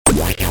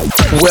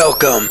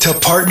Welcome to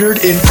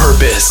Partnered in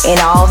Purpose. In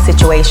all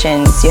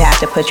situations, you have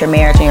to put your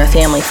marriage and your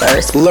family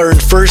first. Learn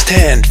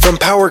firsthand from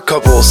power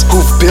couples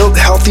who've built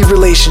healthy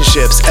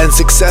relationships and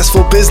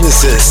successful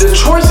businesses. The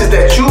choices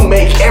that you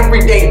make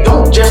every day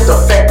don't just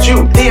affect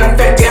you, they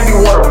affect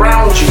everyone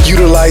around you.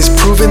 Utilize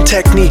proven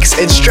techniques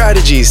and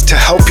strategies to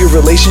help your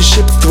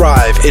relationship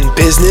thrive in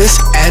business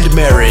and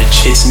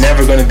marriage. It's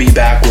never going to be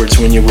backwards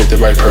when you're with the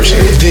right person.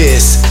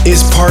 This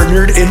is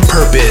Partnered in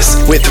Purpose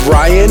with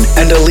Ryan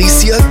and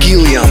Alicia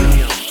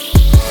Gilliam.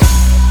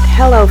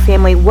 Hello,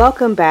 family.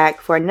 Welcome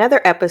back for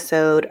another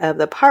episode of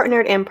the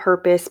Partnered in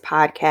Purpose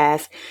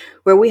podcast,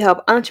 where we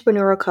help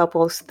entrepreneurial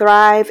couples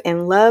thrive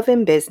in love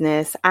and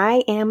business.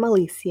 I am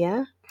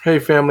Alicia. Hey,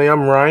 family.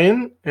 I'm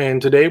Ryan,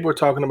 and today we're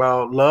talking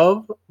about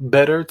love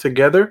better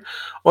together.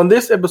 On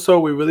this episode,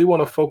 we really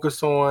want to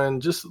focus on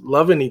just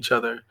loving each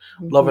other,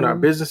 loving our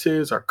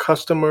businesses, our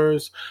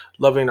customers,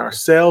 loving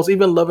ourselves,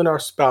 even loving our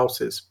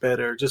spouses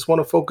better. Just want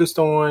to focus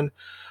on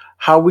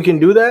how we can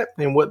do that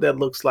and what that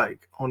looks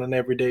like on an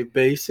everyday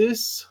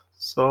basis.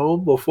 So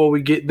before we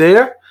get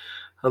there,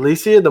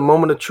 Alicia, the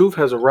moment of truth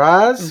has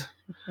arisen.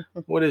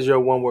 What is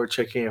your one-word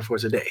check-in for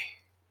today?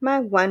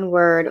 My one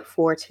word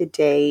for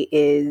today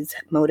is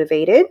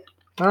motivated.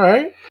 All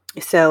right.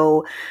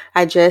 So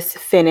I just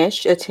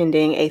finished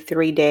attending a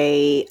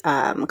 3-day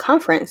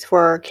conference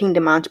for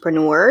Kingdom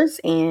Entrepreneurs.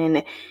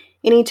 And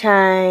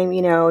anytime,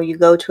 you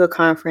go to a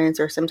conference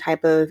or some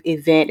type of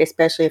event,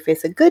 especially if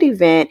it's a good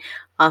event,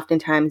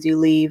 oftentimes you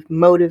leave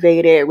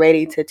motivated,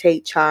 ready to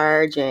take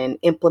charge and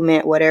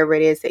implement whatever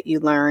it is that you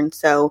learned.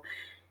 So,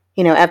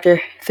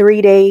 after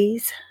 3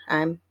 days,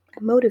 I'm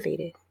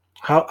motivated.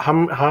 How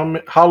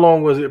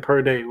long was it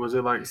per day? Was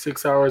it like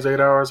 6 hours, 8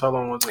 hours? How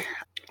long was it?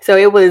 So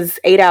it was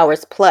 8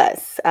 hours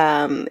plus.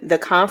 The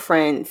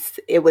conference,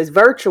 it was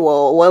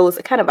virtual. Well, it was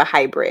kind of a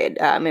hybrid.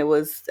 It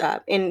was,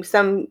 and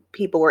some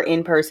people were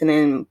in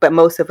person, but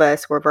most of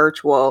us were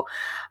virtual.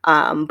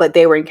 But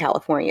they were in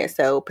California,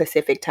 so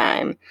Pacific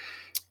time.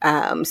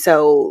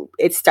 So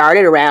it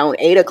started around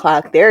 8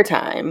 o'clock their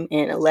time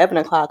and 11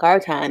 o'clock our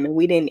time, and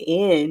we didn't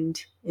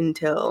end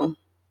until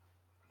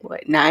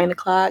 9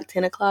 o'clock,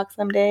 10 o'clock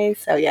some days.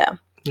 So yeah.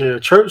 Yeah,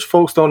 church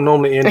folks don't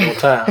normally end on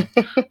time.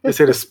 They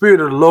say the Spirit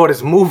of the Lord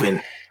is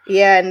moving.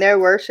 Yeah, and their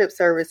worship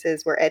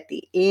services were at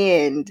the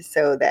end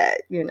so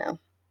that,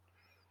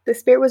 the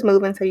Spirit was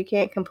moving, so you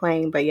can't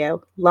complain. But yeah,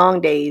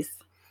 long days.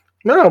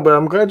 No, but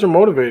I'm glad you're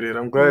motivated.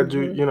 I'm glad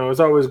it's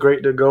always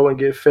great to go and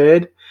get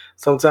fed.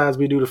 Sometimes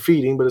we do the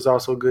feeding, but it's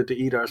also good to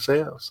eat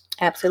ourselves.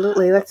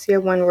 Absolutely. Let's hear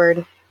one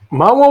word.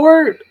 My one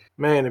word?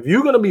 Man, if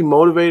you're going to be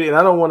motivated, and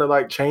I don't want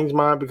to change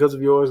mine because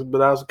of yours,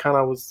 but I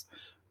was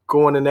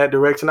going in that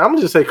direction. I'm going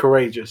to just say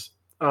courageous.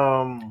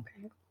 I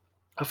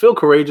feel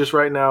courageous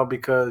right now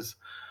because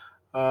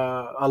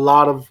a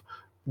lot of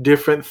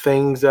different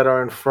things that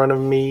are in front of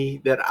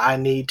me that I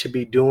need to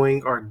be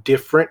doing are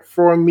different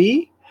for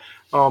me.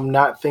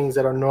 Not things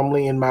that are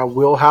normally in my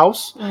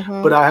wheelhouse,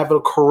 but I have a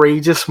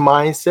courageous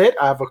mindset.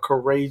 I have a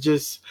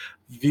courageous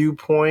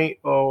viewpoint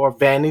or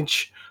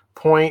vantage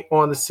point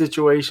on the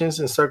situations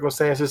and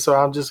circumstances. So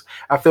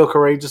I feel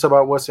courageous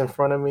about what's in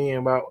front of me and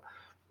about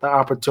the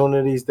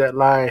opportunities that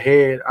lie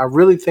ahead. I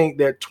really think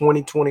that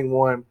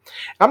 2021,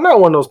 I'm not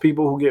one of those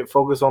people who get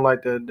focused on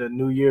the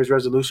New Year's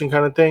resolution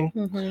kind of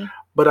thing,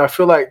 but I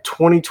feel like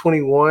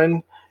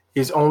 2021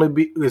 is only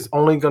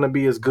going to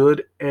be as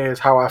good as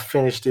how I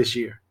finished this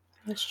year.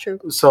 That's true.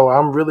 So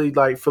I'm really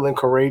feeling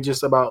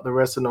courageous about the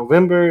rest of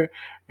November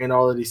and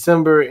all of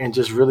December and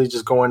just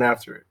going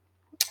after it.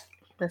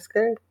 That's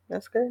good.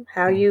 That's good.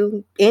 How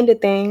you end a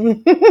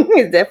thing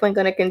is definitely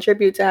going to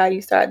contribute to how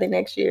you start the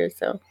next year.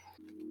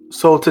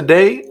 So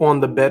today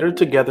on the Better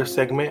Together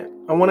segment,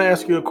 I want to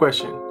ask you a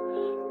question.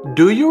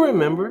 Do you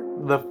remember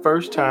the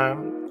first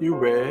time you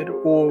read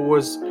or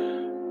was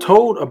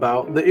told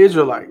about the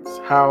Israelites,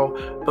 how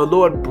the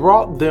Lord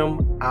brought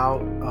them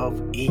out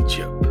of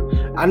Egypt?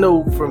 I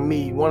know for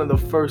me, one of the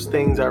first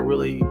things I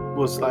really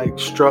was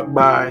struck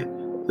by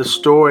the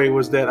story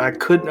was that I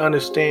couldn't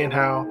understand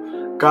how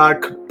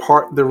God could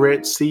part the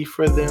Red Sea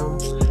for them,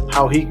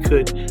 how he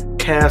could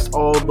cast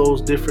all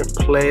those different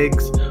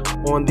plagues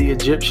on the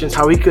Egyptians,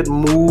 how he could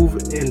move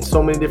in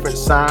so many different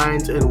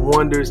signs and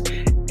wonders,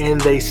 and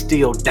they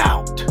still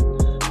doubt.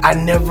 I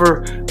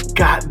never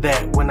got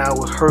that when I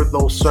heard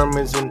those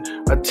sermons and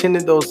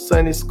attended those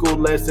Sunday school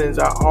lessons.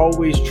 I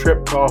always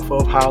tripped off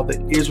of how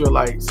the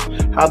Israelites,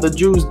 how the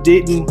Jews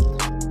didn't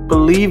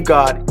believe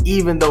God,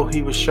 even though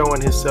he was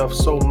showing himself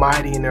so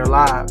mighty in their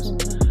lives.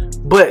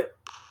 But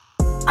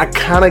I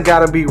kind of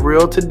got to be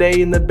real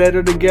today in the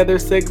Better Together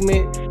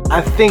segment.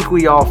 I think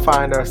we all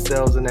find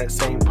ourselves in that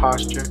same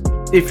posture.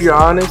 If you're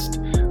honest,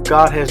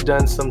 God has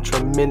done some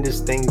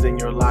tremendous things in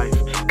your life.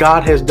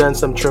 God has done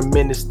some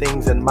tremendous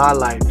things in my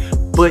life.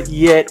 But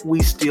yet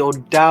we still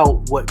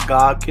doubt what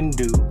God can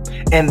do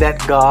and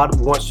that God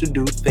wants to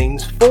do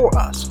things for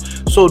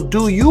us. So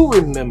do you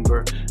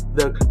remember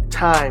the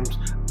times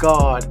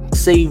God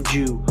saved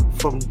you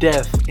from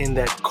death in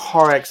that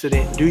car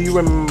accident? Do you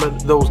remember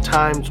those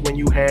times when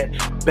you had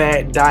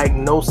bad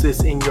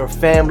diagnosis in your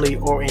family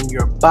or in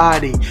your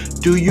body?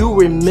 Do you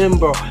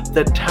remember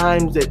the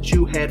times that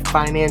you had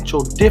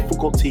financial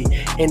difficulty?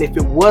 And if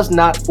it was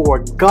not for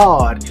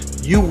God,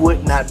 you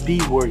would not be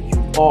where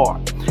you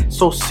are.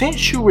 So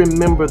since you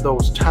remember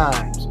those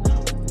times,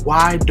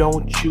 why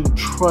don't you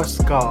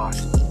trust God?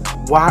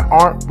 Why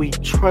aren't we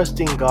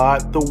trusting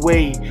God the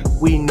way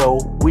we know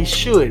we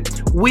should?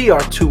 We are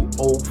too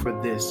old for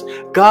this.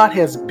 God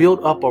has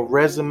built up a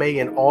resume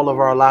in all of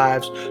our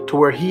lives to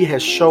where He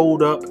has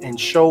showed up and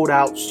showed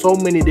out so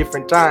many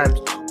different times.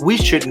 We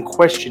shouldn't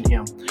question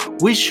Him.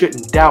 We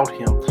shouldn't doubt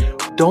Him.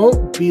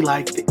 Don't be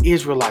like the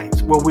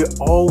Israelites, where we're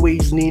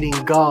always needing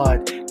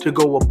God to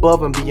go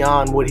above and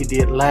beyond what He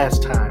did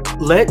last time.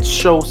 Let's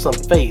show some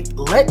faith.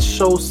 Let's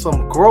show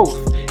some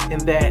growth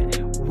in that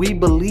we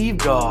believe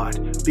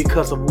God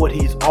because of what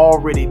He's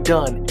already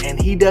done, and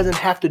He doesn't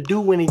have to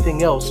do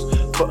anything else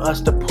for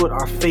us to put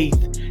our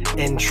faith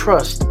and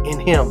trust in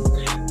Him.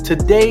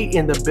 Today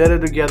in the Better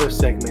Together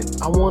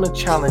segment, I want to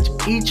challenge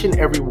each and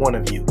every one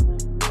of you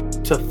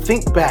to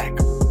think back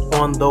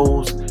on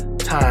those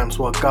times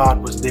where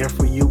God was there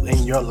for you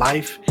in your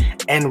life,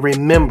 and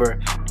remember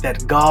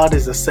that God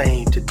is the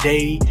same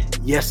today,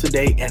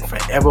 yesterday, and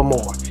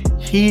forevermore.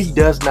 He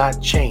does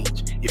not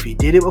change. If He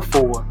did it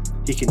before,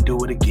 He can do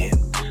it again.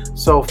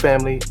 So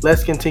family,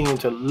 let's continue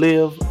to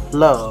live,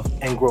 love,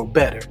 and grow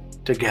better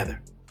together.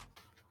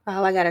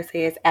 All I gotta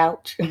say is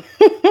ouch.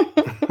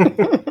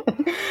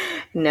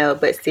 No,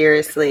 but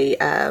seriously,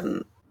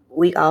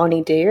 we all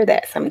need to hear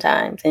that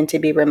sometimes, and to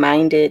be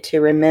reminded to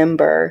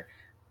remember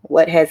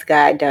what has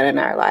God done in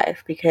our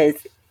life,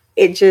 because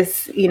it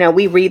just,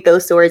 we read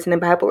those stories in the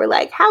Bible. We're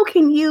like, how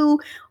can you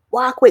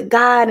walk with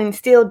God and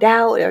still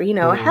doubt?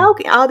 Or, how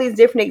can all these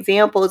different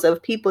examples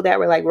of people that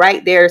were like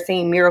right there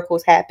seeing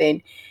miracles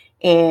happen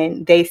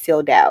and they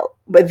still doubt.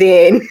 But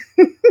then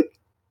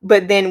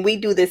we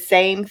do the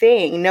same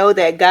thing. Know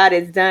that God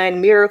has done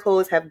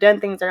miracles, have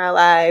done things in our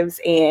lives,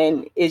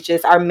 and it's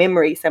just our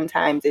memory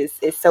sometimes is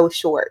so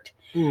short.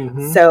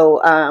 Mm-hmm. So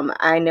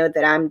I know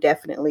that I'm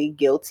definitely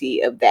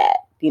guilty of that,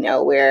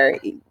 where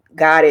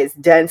God has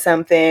done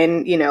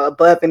something,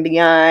 above and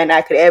beyond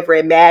I could ever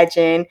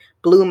imagine,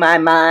 blew my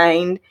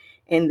mind.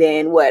 And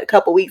then a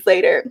couple weeks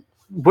later,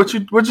 what you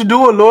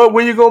doing, Lord?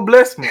 When you gonna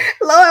bless me?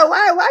 Lord,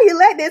 why you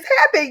let this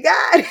happen,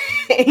 God?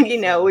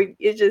 And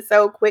it's just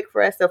so quick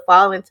for us to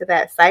fall into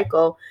that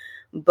cycle.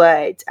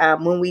 But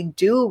when we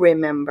do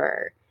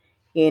remember,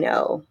 then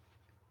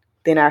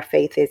our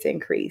faith is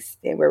increased,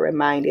 and we're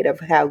reminded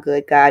of how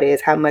good God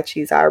is, how much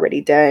He's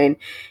already done,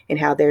 and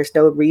how there's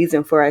no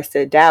reason for us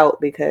to doubt,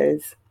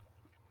 because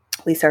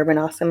we serve an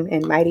awesome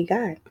and mighty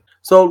God.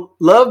 So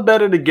Love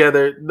Better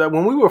Together, that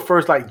when we were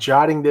first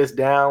jotting this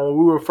down, when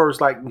we were first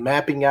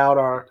mapping out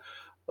our,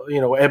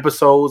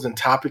 episodes and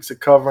topics to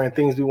cover and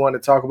things we wanted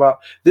to talk about,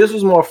 this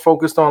was more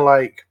focused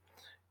on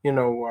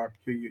your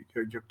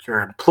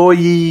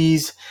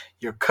employees,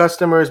 your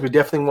customers. We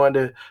definitely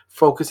wanted to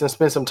focus and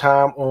spend some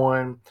time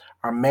on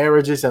our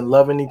marriages and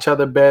loving each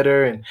other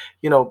better, and,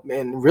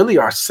 and really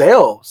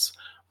ourselves.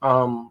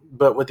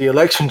 But with the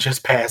election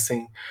just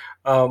passing,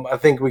 I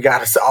think we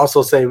got to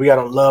also say we got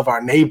to love our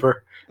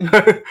neighbor.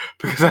 because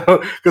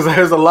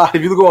there's a lot.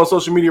 If you go on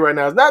social media right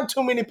now, it's not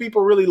too many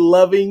people really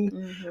loving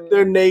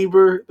their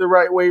neighbor the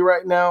right way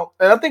right now,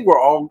 and I think we're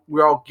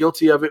all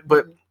guilty of it.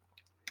 But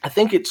I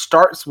think it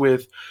starts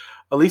with,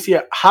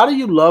 Alicia, how do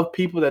you love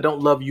people that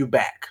don't love you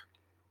back?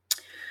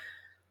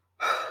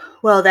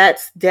 Well,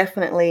 that's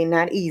definitely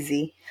not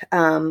easy.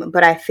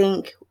 But I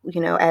think,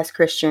 as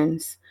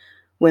Christians,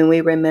 when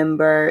we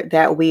remember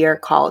that we are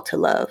called to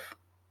love,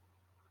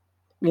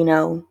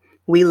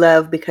 we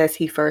love because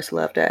He first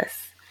loved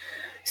us.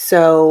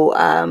 So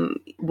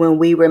when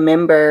we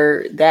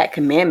remember that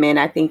commandment,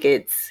 I think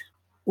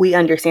we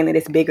understand that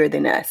it's bigger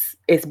than us.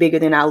 It's bigger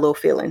than our little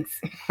feelings.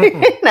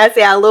 And I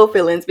say our little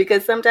feelings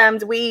because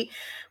sometimes we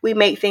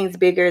make things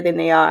bigger than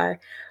they are.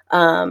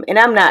 And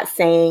I'm not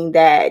saying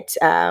that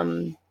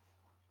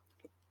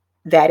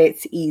that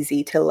it's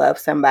easy to love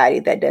somebody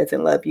that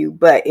doesn't love you,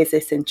 but it's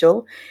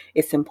essential,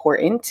 it's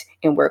important,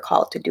 and we're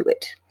called to do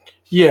it.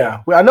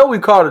 Yeah, well, I know we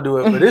called to do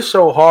it, but it's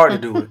so hard to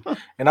do it.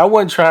 And I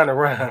wasn't trying to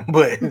rhyme,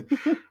 but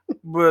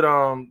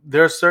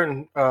there are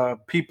certain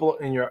people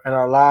in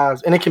our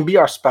lives, and it can be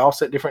our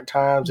spouse at different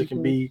times. It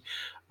can be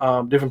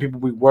different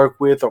people we work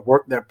with or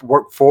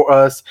work for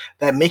us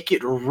that make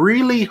it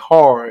really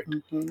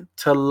hard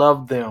to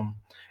love them.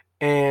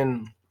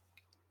 And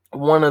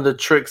one of the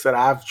tricks that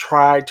I've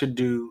tried to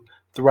do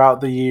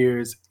throughout the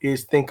years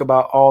is think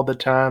about all the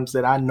times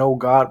that I know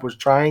God was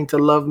trying to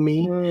love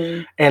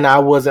me and I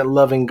wasn't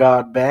loving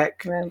God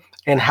back. Right.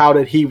 And how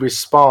did He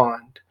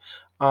respond?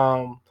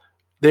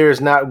 There is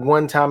not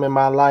one time in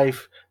my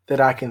life that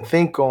I can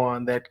think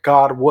on that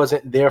God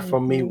wasn't there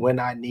for me when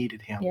I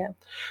needed Him. Yeah.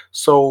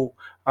 So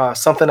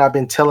something I've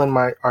been telling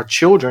our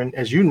children,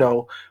 as you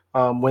know,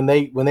 when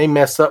they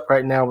mess up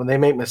right now, when they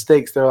make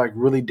mistakes, they're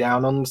really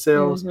down on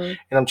themselves. And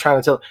I'm trying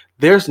to tell them,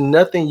 there's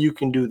nothing you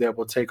can do that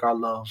will take our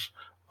love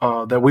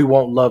that we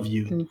won't love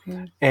you.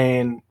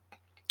 Mm-hmm.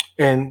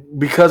 And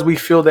because we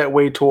feel that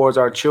way towards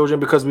our children,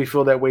 because we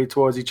feel that way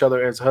towards each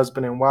other as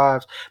husband and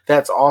wives,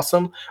 that's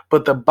awesome.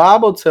 But the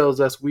Bible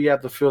tells us we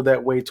have to feel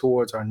that way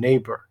towards our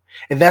neighbor.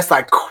 And that's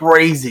like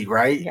crazy,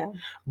 right? Yeah.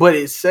 But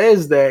it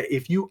says that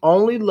if you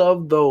only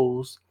love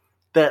those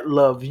that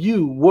love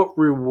you, what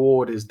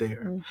reward is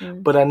there?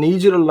 Mm-hmm. But I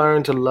need you to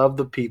learn to love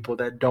the people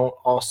that don't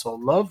also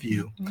love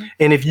you. Mm-hmm.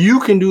 And if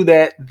you can do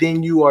that,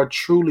 then you are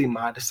truly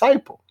my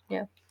disciple.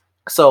 Yeah.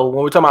 So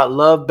when we're talking about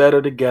love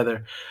better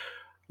together,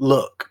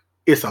 look,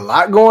 it's a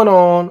lot going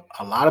on.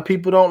 A lot of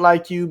people don't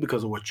like you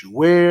because of what you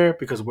wear,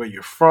 because of where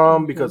you're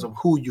from, because of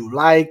who you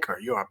like or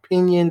your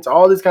opinions,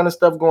 all this kind of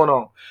stuff going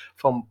on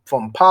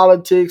from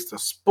politics to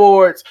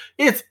sports.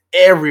 It's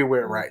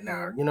everywhere right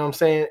now. You know what I'm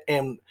saying?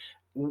 And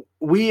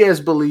we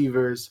as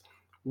believers,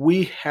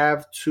 we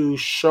have to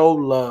show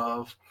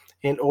love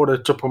in order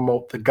to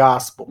promote the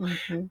gospel.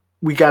 Mm-hmm.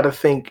 We got to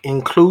think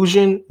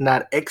inclusion,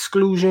 not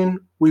exclusion.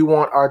 We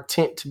want our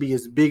tent to be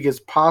as big as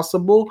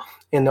possible.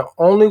 And the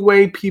only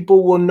way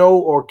people will know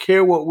or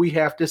care what we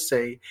have to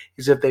say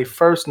is if they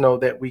first know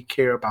that we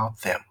care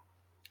about them.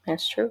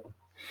 That's true.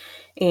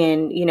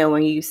 And, you know,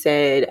 when you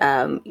said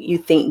you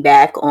think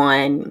back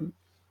on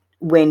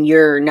when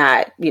you're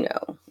not, you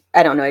know,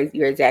 I don't know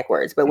your exact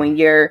words, but when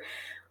you're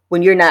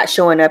not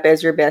showing up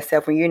as your best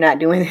self, when you're not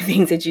doing the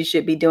things that you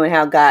should be doing,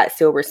 how God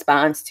still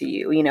responds to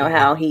you, you know, mm-hmm.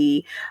 how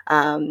he,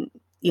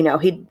 you know,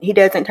 he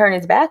doesn't turn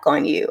his back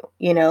on you,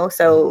 you know,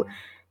 so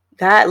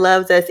God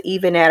loves us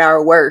even at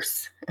our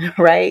worst,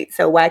 right?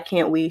 So why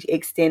can't we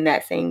extend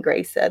that same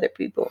grace to other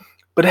people?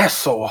 But that's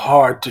so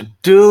hard to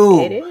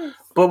do. It is.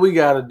 But we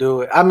got to do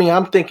it. I mean,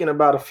 I'm thinking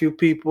about a few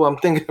people. I'm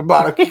thinking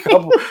about a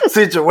couple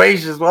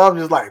situations where I'm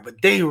just like,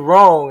 but they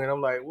wrong. And I'm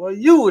like, well,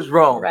 you was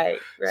wrong. Right.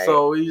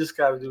 So you just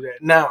got to do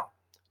that.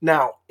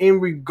 Now, in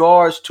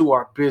regards to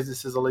our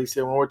businesses,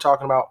 Alicia, when we're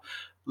talking about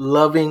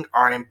loving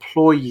our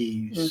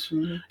employees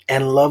mm-hmm.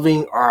 and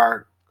loving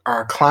our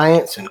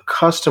clients and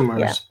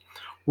customers,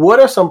 what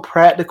are some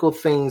practical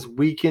things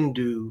we can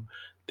do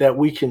that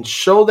we can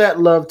show that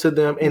love to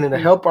them and it'll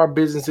help our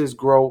businesses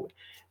grow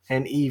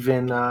and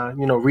even,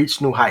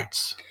 reach new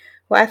heights?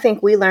 Well, I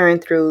think we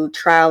learned through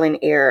trial and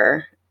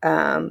error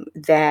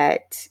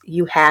that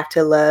you have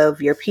to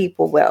love your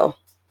people well,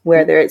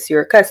 whether it's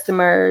your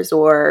customers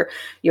or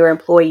your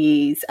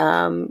employees.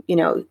 So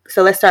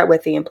let's start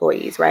with the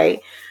employees, right?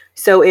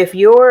 So if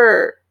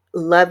you're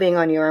loving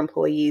on your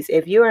employees,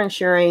 if you're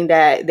ensuring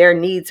that their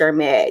needs are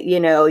met, you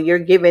know, you're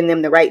giving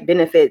them the right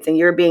benefits and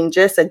you're being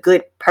just a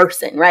good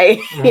person, right?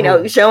 Mm-hmm. You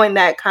know, showing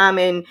that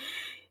common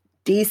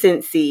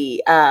decency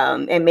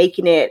and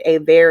making it a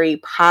very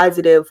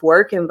positive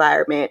work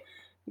environment,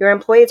 your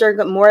employees are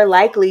more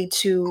likely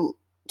to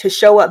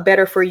show up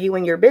better for you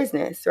and your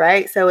business,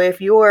 right? So if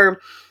you're,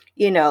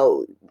 you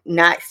know,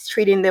 not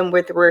treating them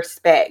with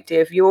respect,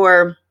 if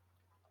you're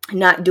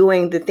not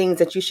doing the things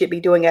that you should be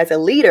doing as a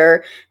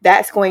leader,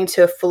 that's going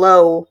to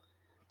flow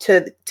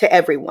to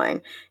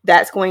everyone.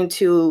 That's going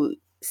to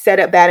set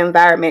up that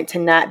environment to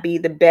not be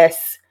the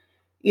best,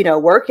 you know,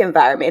 work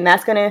environment. And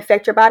that's going to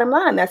affect your bottom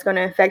line. That's going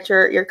to affect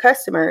your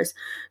customers.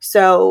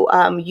 So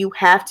you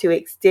have to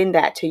extend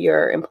that to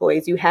your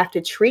employees. You have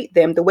to treat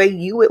them the way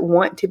you would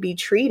want to be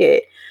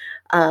treated.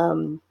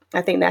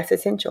 I think that's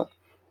essential.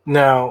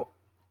 Now,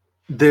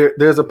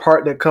 there's a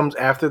part that comes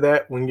after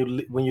that when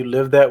you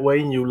live that way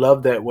and you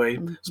love that way,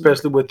 mm-hmm.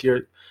 especially with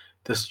your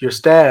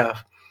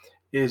staff,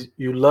 is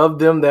you love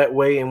them that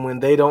way, and when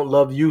they don't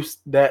love you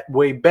that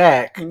way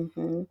back,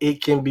 mm-hmm.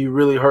 it can be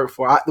really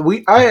hurtful.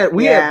 We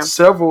had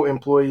several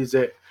employees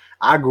that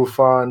I grew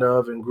fond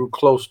of and grew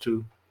close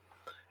to,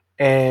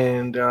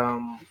 and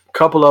a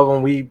couple of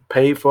them we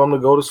paid for them to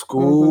go to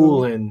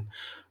school, mm-hmm. and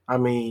I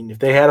mean, if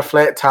they had a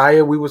flat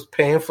tire, we was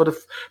paying for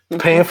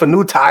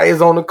new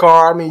tires on the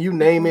car. I mean, you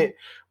name it.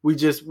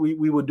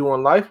 We were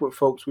doing life with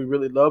folks. We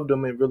really loved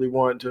them and really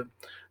wanted to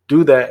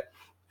do that.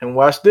 And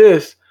watch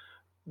this.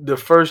 The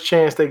first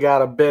chance they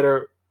got a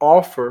better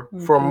offer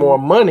mm-hmm. for more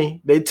money,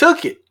 they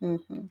took it.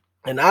 Mm-hmm.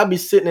 And I'd be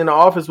sitting in the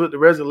office with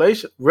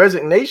the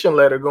resignation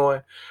letter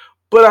going,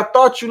 but I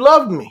thought you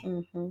loved me.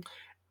 Mm-hmm.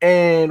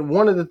 And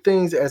one of the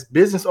things as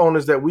business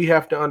owners that we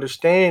have to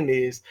understand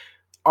is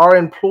our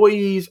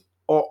employees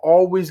are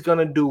always going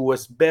to do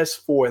what's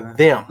best for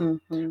them,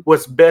 mm-hmm.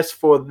 what's best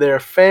for their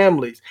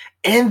families.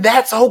 And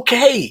that's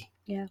okay.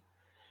 Yeah.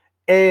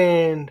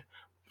 And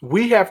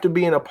we have to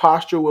be in a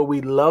posture where we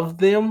love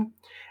them,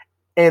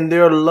 and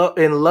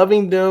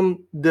loving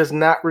them does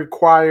not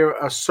require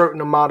a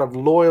certain amount of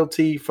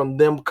loyalty from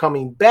them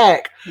coming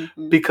back.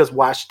 Mm-hmm. Because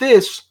watch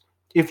this,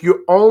 if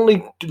you're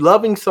only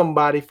loving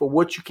somebody for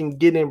what you can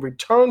get in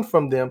return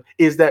from them,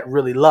 is that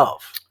really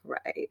love?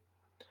 Right.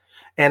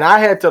 And I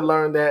had to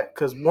learn that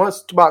because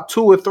once about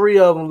 2 or 3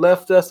 of them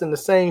left us in the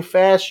same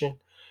fashion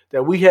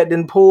that we had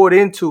been poured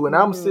into. And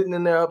I'm sitting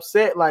in there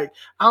upset, like,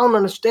 I don't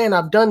understand.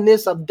 I've done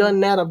this, I've done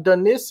that, I've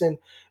done this. And,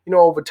 you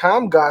know, over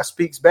time, God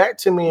speaks back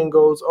to me and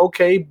goes,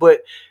 okay, but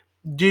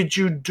did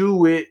you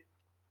do it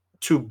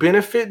to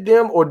benefit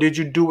them or did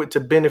you do it to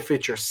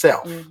benefit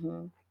yourself?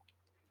 Mm-hmm.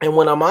 And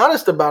when I'm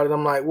honest about it,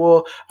 I'm like,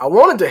 well, I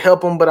wanted to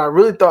help him, but I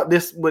really thought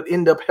this would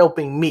end up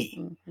helping me.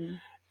 Mm-hmm.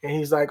 And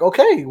he's like,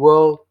 okay,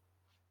 well,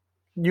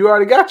 you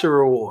already got your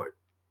reward.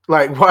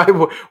 Like,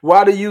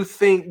 why do you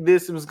think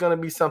this was going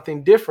to be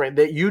something different?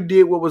 That you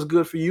did what was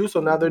good for you,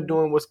 so now they're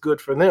doing what's good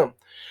for them.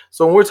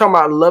 So when we're talking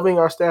about loving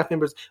our staff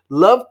members,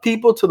 love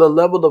people to the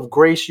level of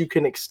grace you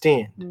can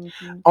extend.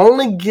 Mm-hmm.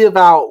 Only give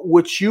out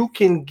what you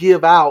can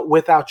give out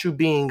without you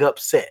being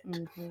upset.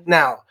 Mm-hmm.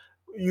 Now,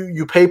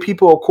 you pay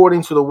people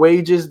according to the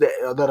wages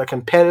that are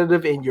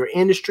competitive in your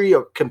industry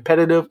or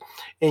competitive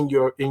in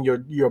your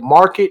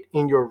market,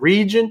 in your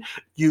region.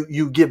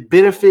 You give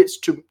benefits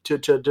to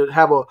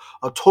have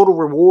a total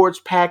rewards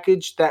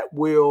package that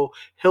will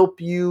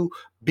help you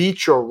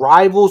beat your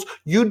rivals.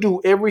 You do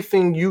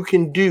everything you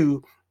can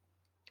do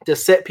to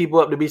set people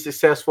up to be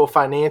successful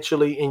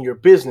financially in your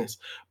business.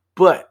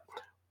 But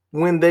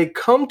when they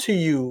come to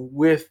you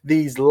with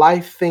these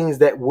life things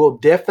that will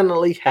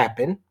definitely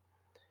happen,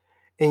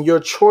 and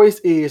your choice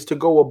is to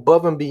go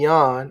above and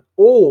beyond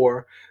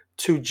or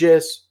to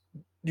just,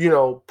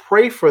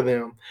 pray for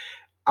them,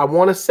 I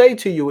want to say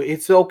to you,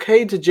 it's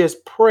okay to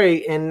just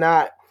pray and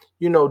not,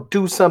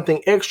 do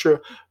something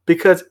extra,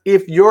 because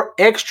if your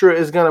extra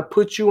is going to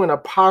put you in a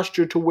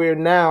posture to where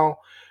now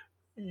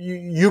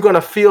you're going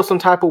to feel some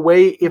type of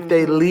way if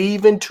they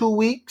leave in 2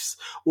 weeks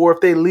or if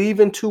they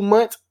leave in 2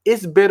 months,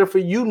 it's better for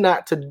you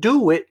not to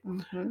do it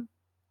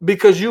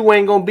because you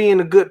ain't going to be in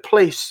a good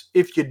place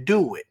if you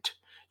do it.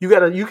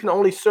 You can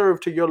only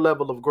serve to your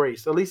level of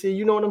grace. Alicia,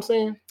 you know what I'm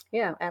saying?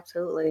 Yeah,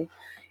 absolutely.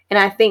 And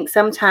I think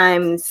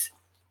sometimes,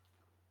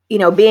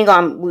 being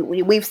on,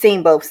 we've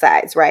seen both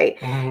sides, right?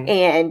 Mm-hmm.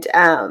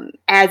 And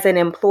as an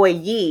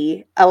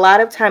employee, a lot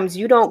of times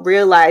you don't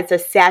realize the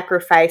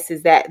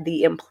sacrifices that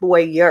the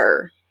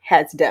employer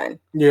has done.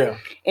 Yeah.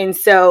 And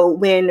so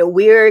when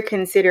we're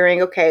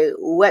considering, okay,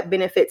 what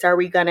benefits are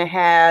we going to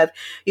have?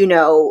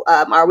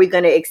 Are we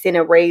going to extend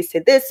a raise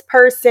to this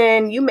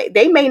person?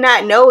 They may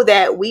not know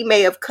that we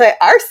may have cut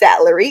our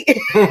salary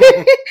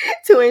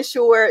to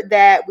ensure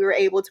that we were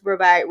able to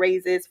provide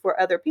raises for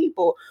other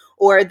people,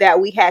 or that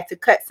we had to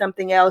cut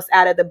something else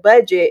out of the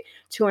budget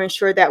to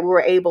ensure that we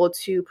were able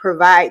to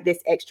provide this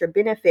extra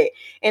benefit.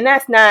 And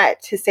that's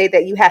not to say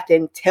that you have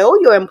to tell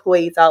your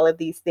employees all of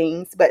these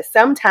things, but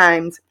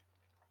sometimes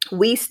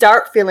we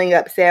start feeling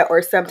upset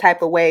or some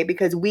type of way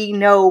because we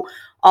know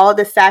all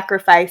the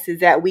sacrifices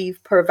that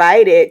we've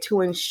provided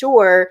to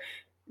ensure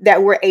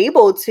that we're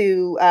able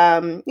to,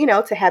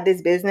 to have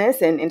this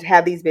business and to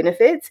have these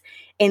benefits.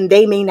 And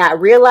they may not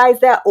realize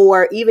that,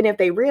 or even if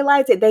they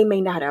realize it, they may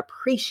not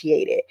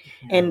appreciate it.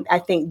 Yeah. And I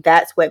think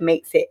that's what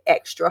makes it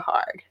extra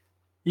hard.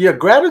 Yeah,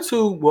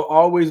 gratitude will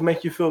always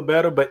make you feel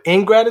better, but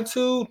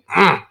ingratitude,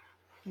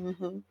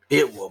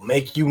 it will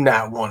make you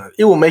want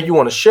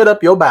to shut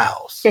up your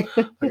bowels.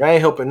 Like, I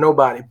ain't helping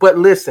nobody. But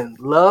listen,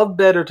 love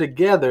better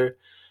together.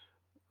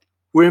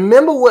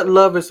 Remember what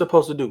love is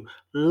supposed to do.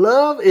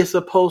 Love is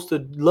supposed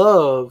to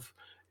love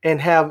and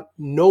have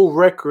no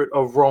record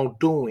of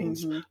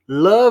wrongdoings.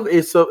 Love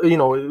is,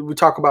 we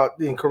talk about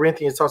in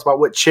Corinthians, talks about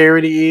what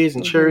charity is,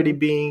 and charity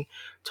being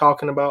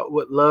talking about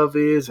what love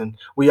is. And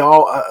we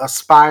all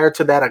aspire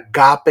to that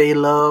agape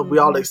love. We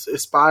all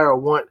aspire or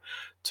want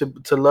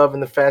to love in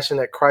the fashion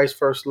that Christ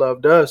first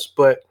loved us.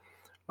 But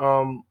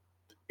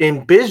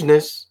in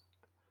business,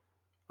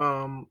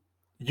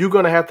 you're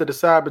going to have to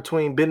decide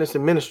between business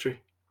and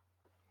ministry.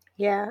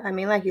 Yeah, I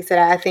mean, like you said,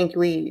 I think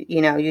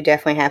you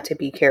definitely have to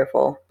be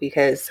careful,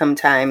 because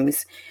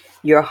sometimes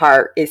your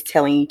heart is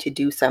telling you to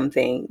do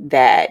something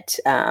that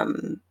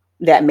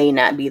that may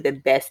not be the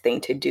best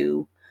thing to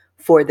do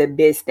for the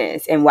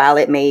business. And while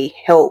it may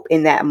help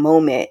in that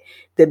moment,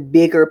 the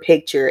bigger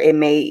picture, it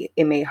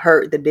may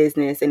hurt the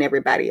business and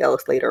everybody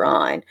else later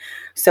on.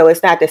 So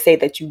it's not to say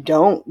that you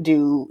don't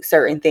do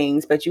certain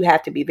things, but you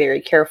have to be very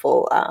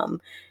careful.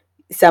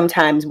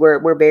 Sometimes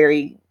we're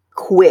very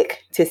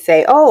quick to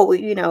say,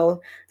 oh,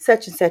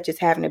 such and such is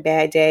having a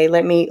bad day.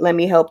 Let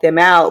me help them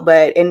out.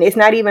 And it's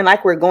not even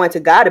like we're going to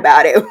God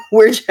about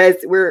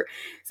it.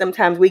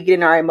 Sometimes we get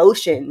in our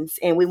emotions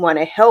and we want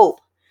to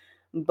help,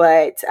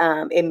 but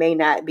it may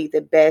not be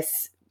the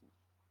best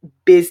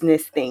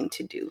business thing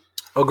to do.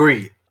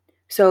 Agreed.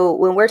 So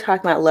when we're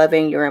talking about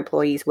loving your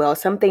employees well,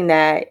 something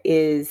that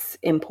is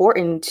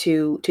important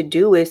to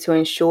do is to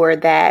ensure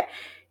that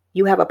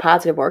you have a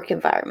positive work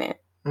environment.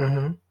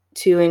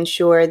 To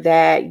ensure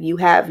that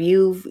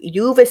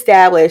you've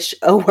established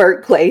a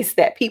workplace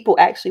that people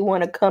actually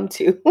want to come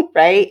to,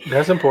 right?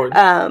 That's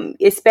important.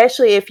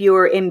 Especially if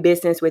you're in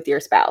business with your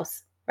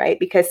spouse, right?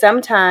 Because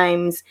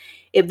sometimes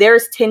if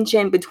there's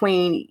tension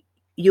between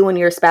you and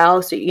your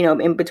spouse,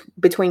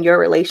 between your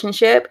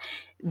relationship,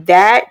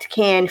 that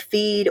can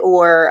feed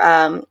or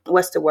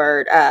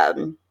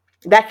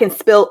that can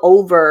spill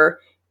over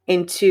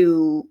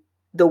into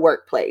the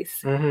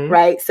workplace,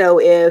 right? So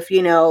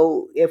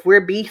if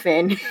we're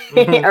beefing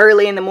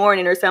early in the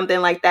morning or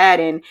something like that,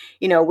 and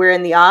we're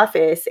in the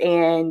office,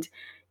 and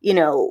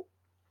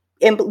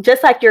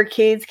just like your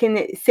kids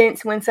can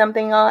sense when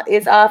something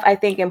is off, I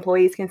think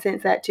employees can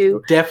sense that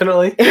too.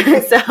 Definitely.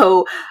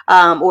 So,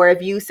 or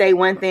if you say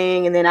one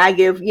thing and then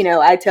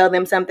I tell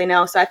them something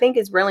else. So I think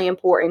it's really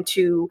important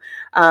to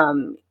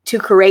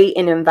create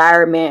an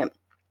environment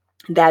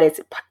that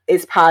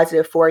is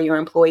positive for your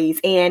employees.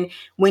 And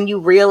when you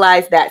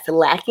realize that's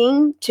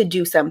lacking, to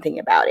do something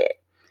about it.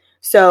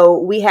 So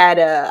we had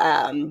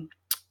an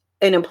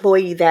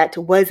employee that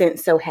wasn't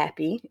so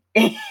happy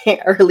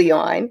early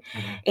on,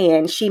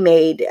 and she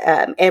made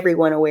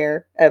everyone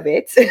aware of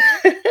it.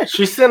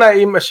 She sent out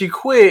email. She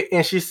quit,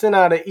 and she sent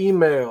out an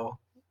email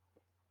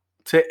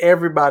to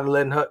everybody,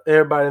 letting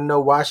everybody know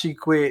why she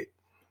quit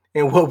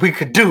and what we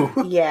could do.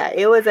 Yeah,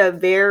 it was a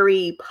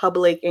very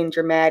public and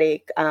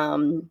dramatic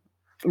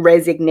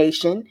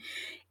resignation.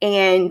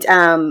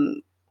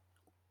 And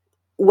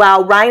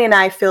while Ryan and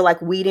I feel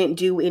like we didn't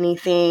do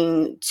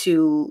anything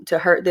to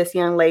hurt this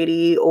young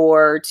lady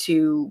or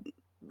to,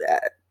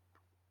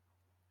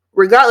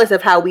 regardless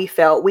of how we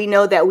felt, we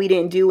know that we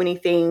didn't do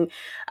anything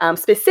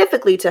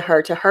specifically to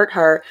hurt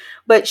her.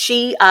 But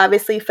she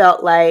obviously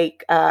felt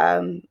like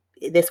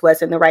this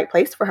wasn't the right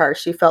place for her.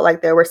 She felt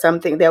like there was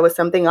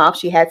something off.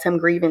 She had some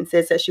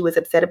grievances that she was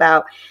upset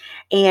about.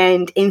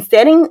 And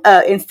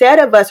instead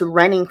of us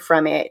running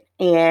from it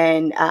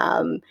and,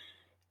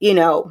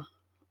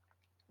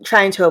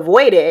 trying to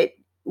avoid it,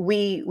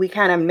 we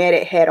kind of met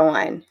it head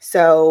on.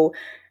 So,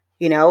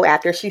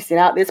 after she sent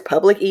out this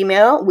public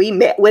email, we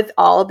met with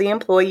all the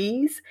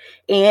employees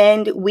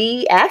and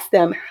we asked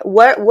them,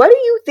 what do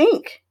you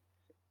think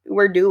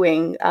we're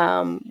doing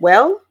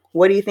well?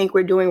 What do you think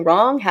we're doing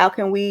wrong? How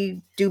can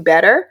we do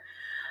better?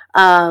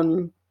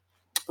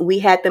 We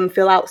had them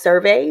fill out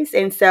surveys.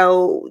 And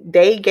so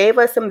they gave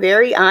us some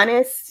very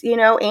honest,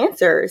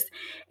 answers.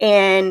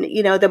 And,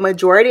 the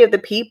majority of the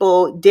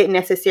people didn't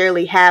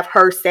necessarily have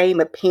her same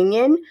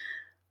opinion,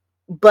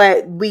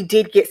 but we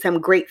did get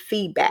some great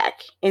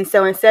feedback. And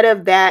so instead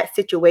of that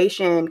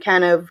situation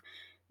kind of,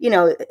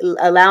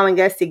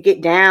 allowing us to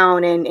get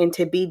down and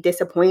to be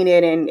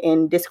disappointed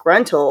and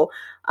disgruntled,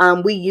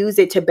 we use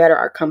it to better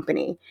our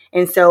company.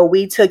 And so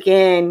we took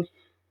in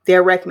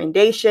their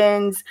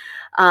recommendations,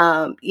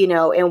 and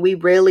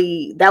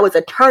that was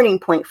a turning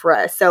point for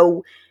us.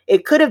 So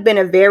it could have been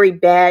a very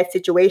bad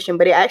situation,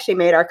 but it actually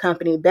made our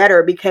company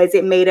better because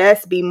it made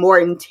us be more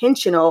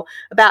intentional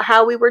about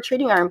how we were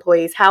treating our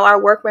employees, how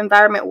our work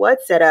environment was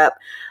set up.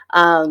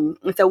 And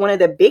so one of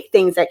the big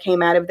things that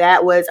came out of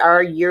that was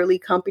our yearly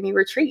company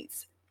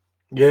retreats.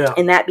 Yeah.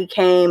 And that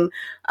became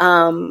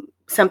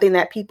something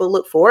that people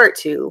look forward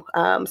to.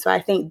 So I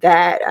think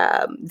that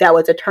that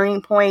was a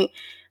turning point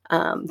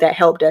that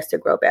helped us to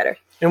grow better.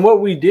 And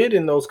what we did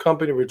in those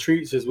company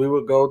retreats is we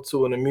would go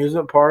to an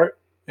amusement park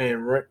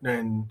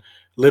and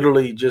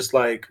literally just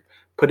like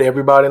put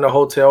everybody in a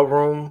hotel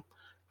room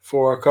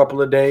for a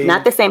couple of days.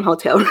 Not the same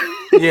hotel room.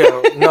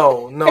 Yeah,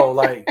 no,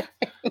 like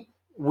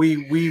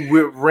we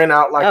would rent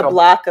out like a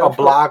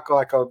block,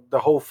 like the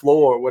whole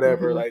floor or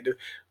whatever, like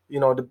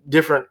the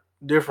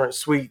different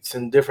suites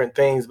and different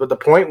things. But the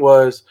point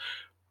was,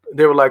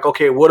 they were like,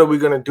 okay, what are we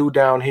going to do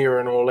down here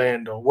in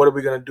Orlando? What are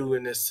we going to do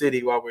in this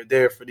city while we're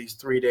there for these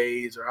 3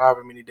 days or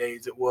however many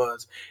days it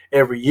was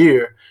every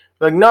year?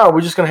 Like, no,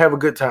 we're just going to have a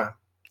good time.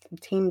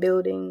 Team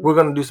building. We're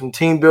going to do some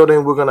team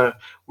building. We're going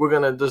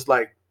to just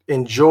like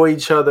enjoy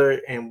each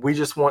other, and we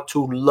just want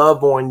to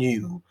love on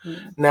you.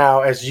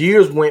 Now, as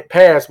years went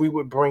past, we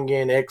would bring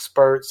in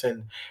experts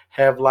and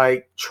have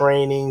like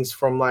trainings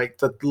from like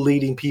the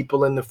leading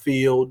people in the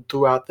field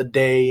throughout the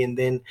day, and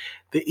then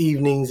the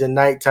evenings and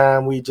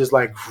nighttime we just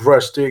like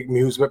rush to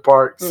amusement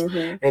parks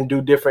and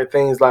do different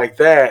things like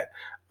that.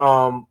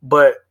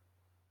 But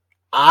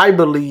I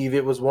believe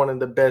it was one of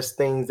the best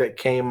things that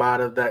came out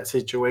of that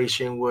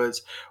situation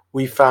was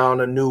we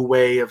found a new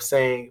way of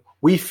saying,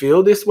 we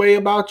feel this way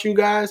about you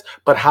guys,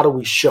 but how do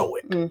we show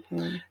it?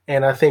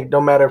 And I think no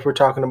matter if we're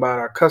talking about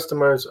our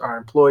customers, our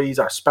employees,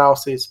 our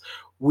spouses,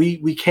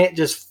 we can't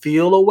just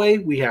feel a way.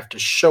 We have to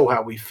show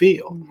how we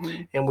feel.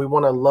 And we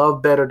want to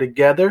love better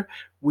together.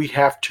 We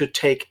have to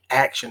take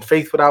action.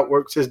 Faith without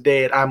works is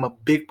dead. I'm a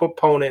big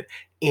proponent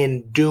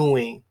in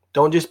doing.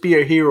 Don't just be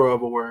a hero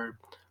of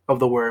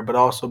the word, but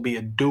also be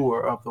a doer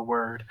of the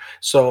word.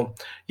 So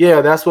yeah,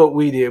 that's what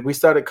we did. We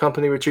started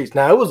company retreats.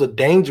 Now, it was a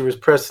dangerous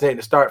precedent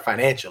to start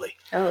financially.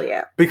 Oh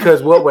yeah.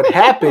 Because what would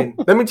happen,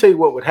 let me tell you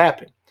what would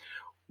happen.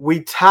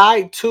 We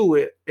tied to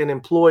it an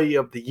employee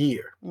of the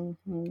year.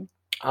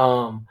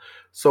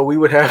 So we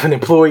would have an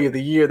employee of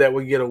the year that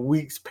would get a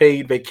week's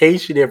paid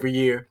vacation every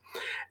year.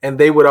 And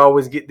they would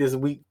always get this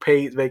week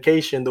paid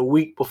vacation the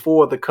week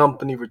before the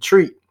company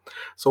retreat.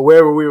 So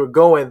wherever we were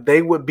going,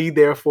 they would be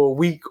there for a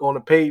week on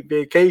a paid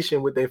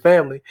vacation with their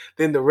family.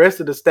 Then the rest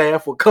of the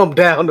staff would come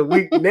down the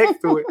week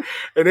next to it.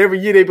 And every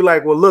year they'd be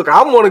like, well, look,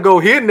 I want to go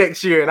here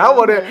next year. And I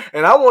want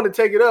to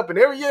take it up. And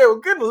every year it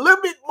was getting a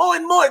little bit more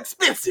and more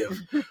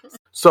expensive.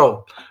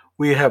 So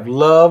we have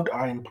loved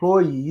our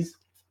employees.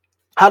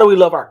 How do we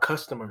love our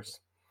customers?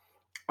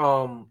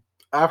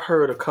 I've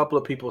heard a couple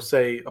of people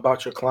say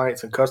about your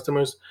clients and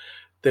customers,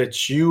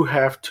 that you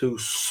have to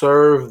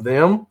serve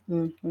them.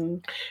 Mm-hmm.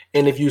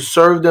 And if you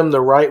serve them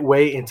the right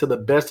way and to the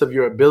best of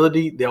your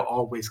ability, they'll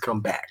always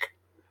come back.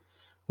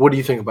 What do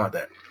you think about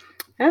that?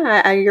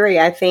 I agree.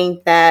 I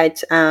think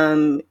that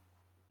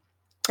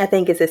I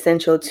think it's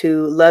essential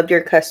to love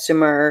your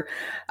customer,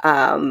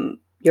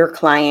 your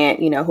client,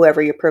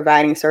 whoever you're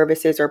providing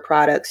services or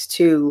products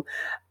to,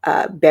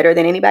 better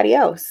than anybody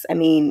else. I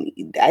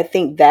mean, I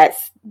think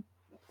that's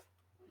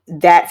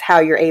how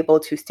you're able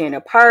to stand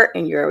apart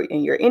in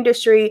your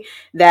industry.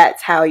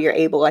 That's how you're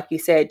able, like you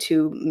said,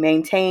 to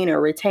maintain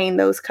or retain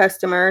those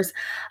customers,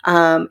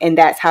 and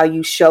that's how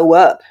you show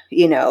up,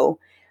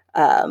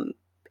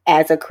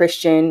 as a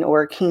Christian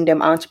or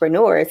kingdom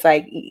entrepreneur. It's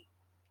like,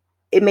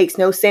 it makes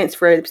no sense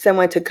for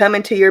someone to come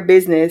into your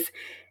business,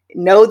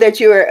 know that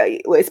you're,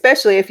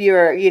 especially if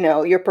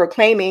you're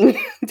proclaiming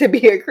to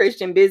be a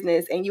Christian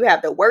business, and you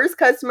have the worst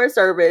customer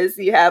service,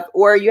 you have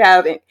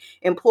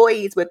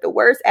employees with the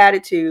worst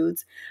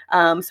attitudes.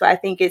 So I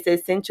think it's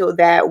essential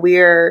that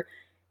we're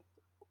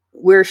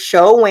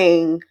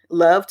showing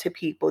love to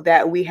people,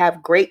 that we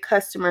have great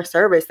customer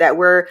service, that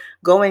we're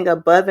going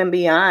above and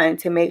beyond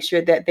to make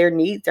sure that their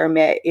needs are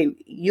met.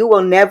 You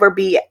will never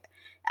be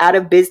out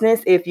of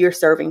business if you're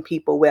serving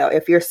people well,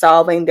 if you're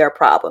solving their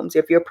problems,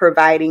 if you're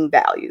providing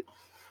value.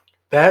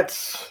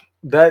 That's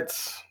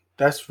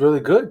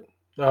really good.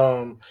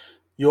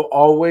 You'll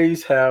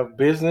always have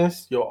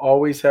business. You'll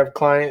always have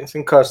clients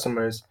and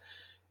customers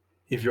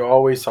if you're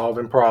always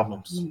solving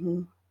problems.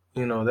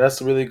 Mm-hmm.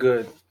 That's really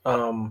good.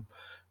 In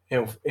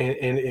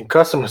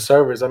customer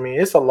service, I mean,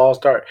 it's a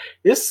lost art.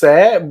 It's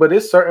sad, but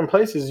it's certain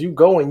places you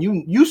go and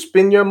you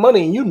spend your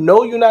money and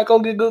you're not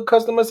gonna get good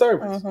customer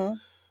service. Mm-hmm.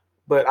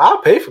 But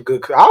I'll pay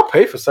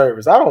for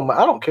service. I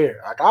don't care.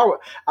 Like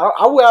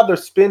I would rather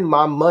spend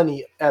my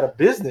money at a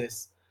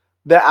business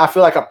that I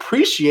feel like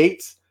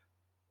appreciates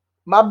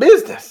my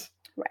business.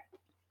 Right.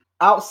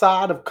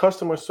 Outside of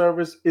customer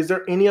service, is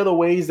there any other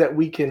ways that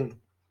we can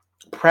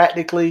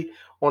practically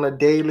on a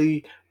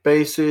daily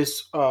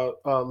basis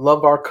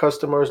love our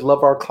customers,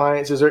 love our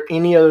clients? Is there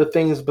any other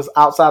things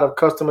outside of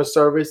customer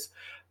service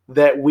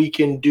that we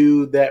can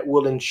do that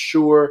will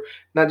ensure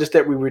not just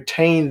that we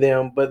retain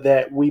them, but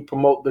that we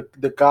promote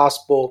the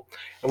gospel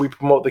and we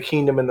promote the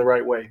kingdom in the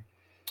right way?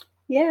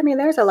 Yeah, I mean,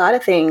 there's a lot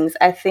of things.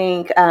 I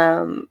think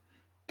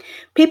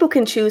people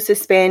can choose to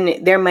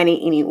spend their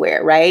money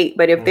anywhere, right?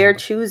 But if they're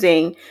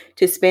choosing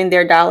to spend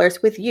their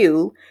dollars with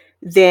you,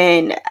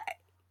 then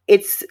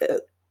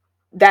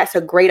that's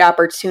a great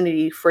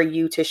opportunity for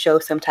you to show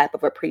some type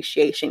of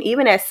appreciation,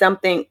 even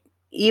something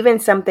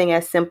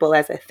as simple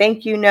as a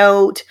thank you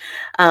note.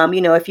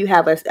 If you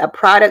have a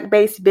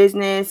product-based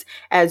business,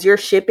 as you're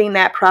shipping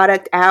that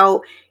product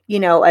out,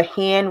 a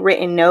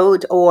handwritten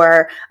note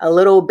or a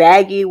little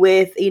baggie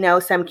with,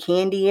 some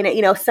candy in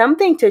it,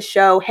 something to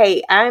show,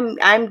 hey,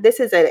 this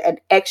is an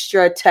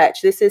extra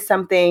touch. This is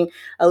a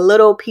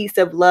little piece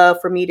of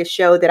love for me to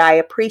show that I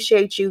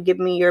appreciate you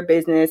giving me your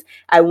business.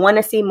 I want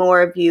to see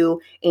more of you,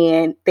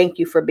 and thank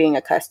you for being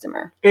a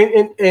customer.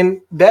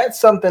 And that's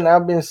something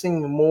I've been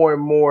seeing more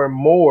and more and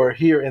more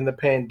here in the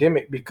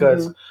pandemic,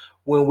 because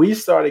when we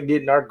started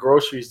getting our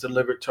groceries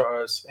delivered to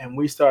us and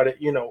we started,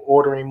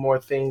 ordering more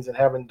things and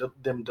having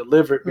them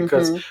delivered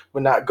because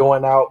we're not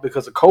going out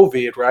because of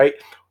COVID, right?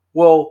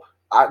 Well,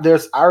 I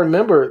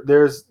remember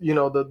there's,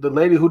 the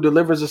lady who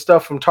delivers the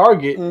stuff from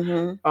Target.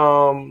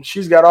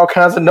 She's got all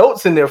kinds of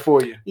notes in there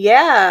for you.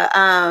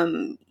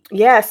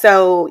 Yeah.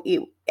 So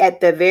at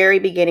the very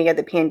beginning of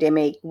the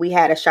pandemic, we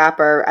had a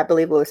shopper, I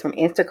believe it was from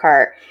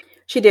Instacart.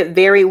 She did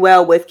very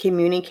well with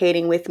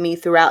communicating with me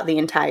throughout the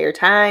entire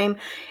time.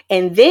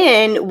 And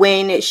then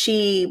when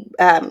she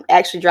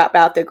actually dropped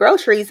out the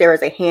groceries, there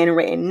was a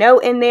handwritten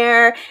note in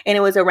there. And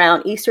it was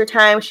around Easter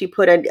time. She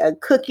put a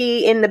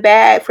cookie in the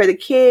bag for the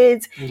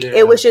kids. Yeah.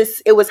 It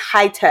was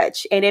high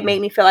touch. And it made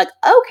me feel like,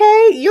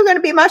 okay, you're going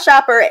to be my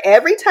shopper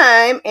every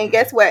time. And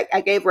guess what? I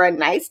gave her a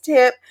nice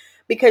tip,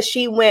 because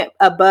she went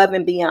above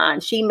and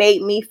beyond. She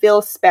made me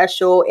feel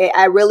special.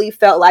 I really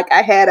felt like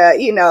I had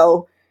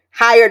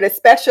hired a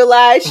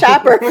specialized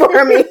shopper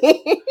for me.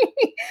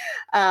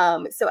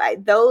 So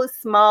those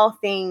small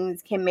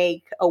things can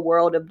make a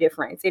world of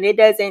difference. And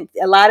a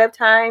lot of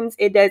times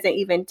it doesn't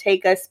even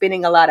take us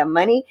spending a lot of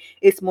money.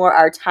 It's more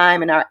our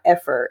time and our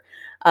effort.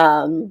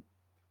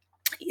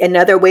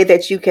 Another way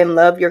that you can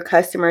love your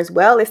customers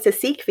well is to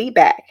seek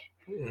feedback.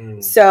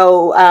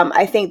 So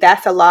I think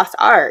that's a lost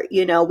art.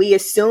 We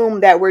assume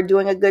that we're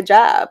doing a good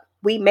job.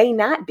 We may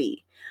not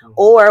be.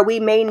 Or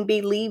we may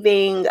be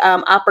leaving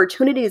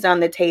opportunities on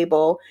the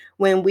table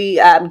when we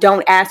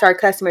don't ask our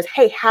customers,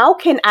 hey, how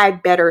can I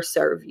better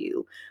serve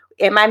you?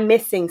 Am I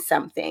missing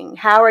something?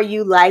 How are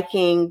you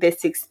liking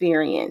this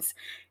experience?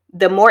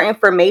 The more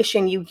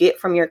information you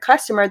get from your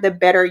customer, the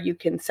better you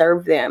can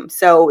serve them.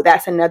 So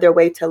that's another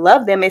way to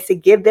love them, is to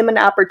give them an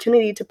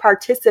opportunity to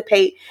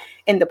participate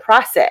in the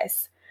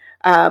process.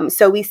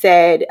 So we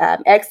said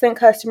excellent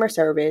customer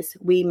service.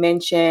 We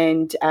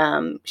mentioned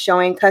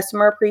showing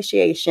customer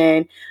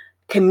appreciation.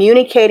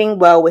 Communicating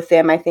well with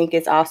them, I think,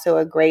 is also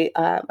a great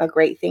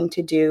thing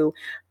to do.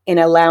 and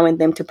allowing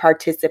them to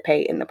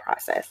participate in the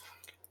process.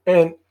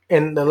 And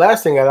the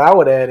last thing that I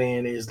would add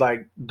in is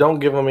like, don't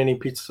give them any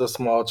pieces of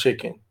small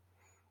chicken.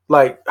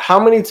 Like, how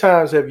many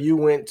times have you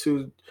went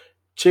to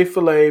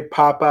Chick-fil-A,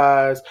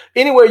 Popeyes,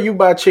 anywhere you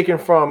buy chicken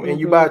from, and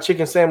you buy a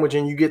chicken sandwich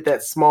and you get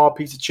that small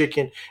piece of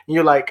chicken, and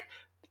you're like,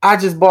 I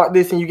just bought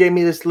this and you gave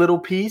me this little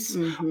piece,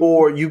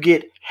 or you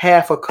get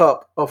half a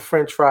cup of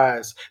French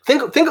fries.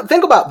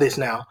 Think about this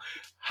now.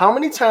 How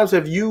many times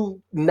have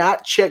you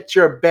not checked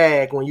your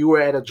bag when you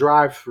were at a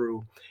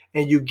drive-thru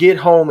and you get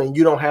home and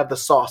you don't have the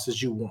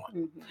sauces you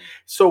want?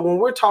 So when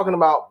we're talking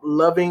about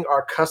loving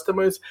our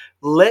customers,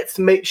 let's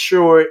make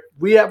sure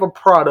we have a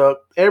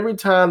product. Every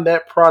time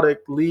that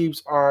product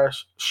leaves our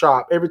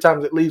shop, every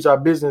time it leaves our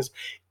business,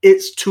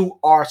 it's to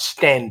our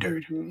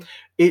standard.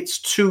 It's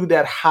to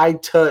that high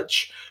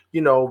touch,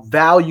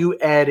 value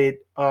added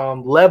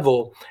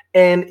level.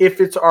 And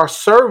if it's our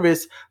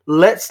service,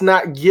 let's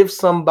not give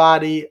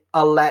somebody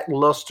a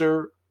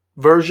lackluster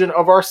version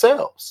of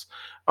ourselves.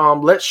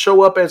 Let's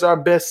show up as our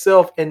best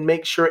self and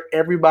make sure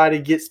everybody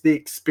gets the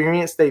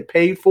experience they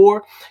paid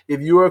for.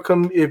 If you were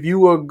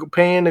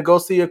paying to go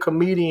see a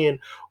comedian,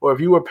 or if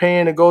you were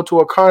paying to go to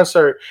a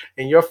concert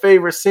and your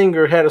favorite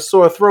singer had a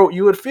sore throat,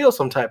 you would feel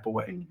some type of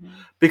way,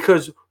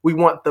 because we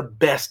want the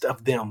best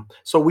of them.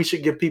 So we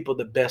should give people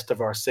the best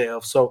of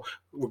ourselves. So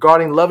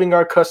regarding loving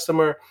our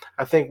customer,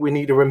 I think we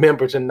need to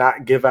remember to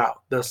not give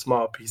out the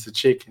small piece of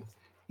chicken.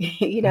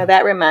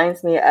 That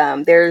reminds me,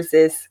 there's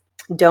this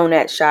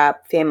donut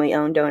shop,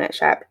 family-owned donut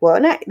shop.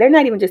 Well, they're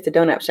not even just a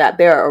donut shop.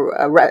 They're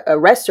a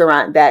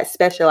restaurant that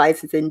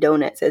specializes in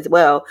donuts as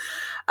well.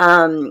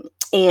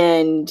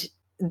 And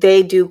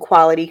they do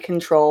quality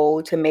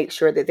control to make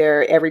sure that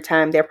every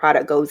time their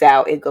product goes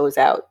out, it goes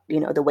out,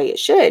 the way it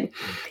should.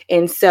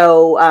 And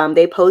so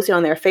they posted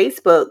on their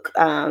Facebook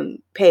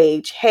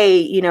page,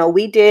 hey,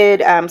 we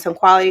did some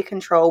quality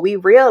control. We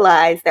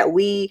realized that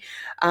we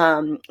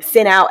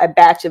sent out a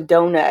batch of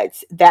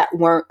donuts that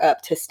weren't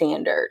up to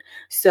standard.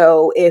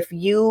 So if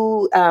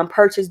you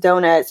purchase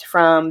donuts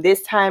from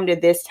this time to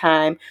this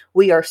time,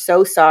 we are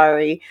so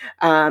sorry.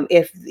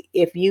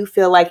 If you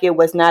feel like it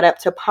was not up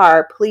to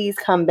par, please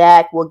come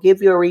back. We'll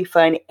give you a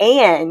refund,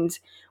 and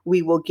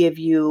we will give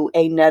you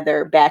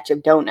another batch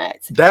of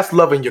donuts. That's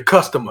loving your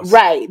customers.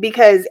 Right.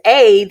 Because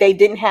A, they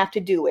didn't have to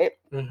do it.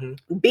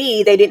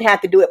 B, they didn't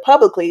have to do it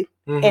publicly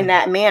in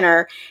that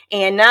manner.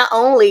 And not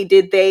only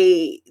did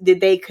they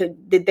admit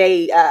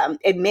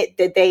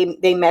that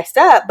they messed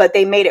up, but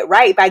they made it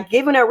right by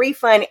giving a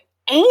refund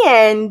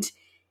and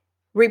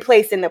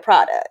replacing the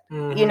product.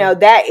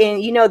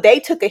 They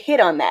took a hit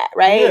on that,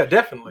 right? Yeah,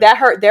 definitely. That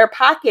hurt their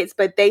pockets,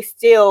 but they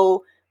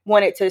still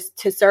wanted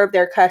to serve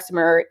their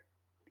customer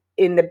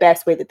in the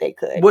best way that they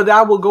could. But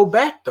I will go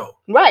back though.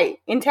 Right.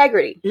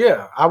 Integrity.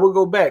 Yeah, I will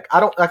go back.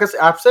 Like I said,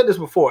 I've said this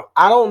before.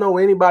 I don't know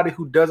anybody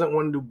who doesn't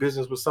want to do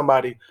business with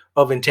somebody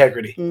of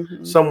integrity,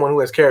 someone who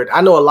has character.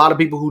 I know a lot of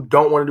people who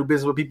don't want to do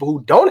business with people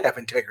who don't have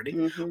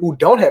integrity, who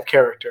don't have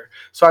character.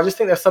 So I just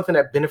think that's something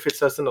that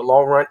benefits us in the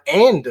long run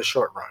and the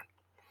short run.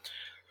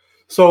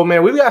 So,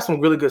 man, we've got some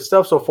really good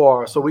stuff so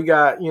far. So we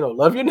got,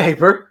 love your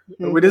neighbor.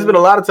 There's been a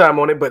lot of time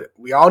on it, but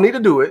we all need to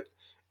do it.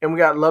 And we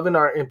got loving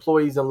our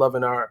employees and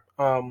loving our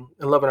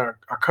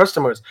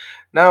customers.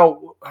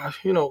 Now,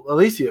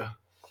 Alicia,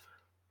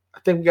 I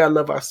think we gotta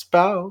love our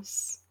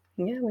spouse.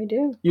 Yeah, we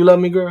do. You love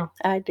me, girl?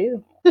 I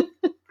do.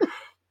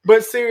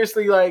 But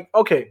seriously,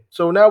 okay,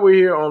 so now we're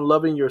here on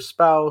loving your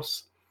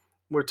spouse.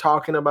 We're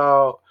talking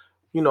about,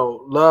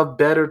 love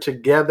better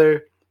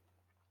together.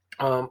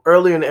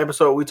 Earlier in the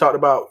episode, we talked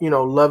about,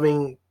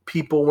 loving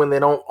people when they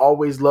don't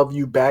always love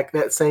you back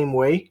that same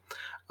way.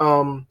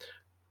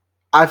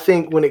 I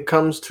think when it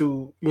comes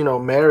to,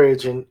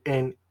 marriage and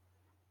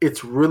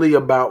it's really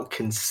about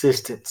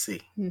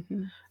consistency.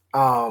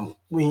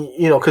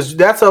 Because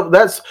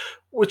that's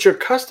with your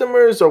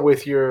customers or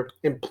with your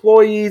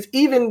employees,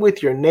 even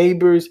with your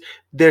neighbors,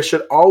 there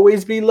should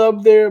always be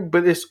love there,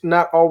 but it's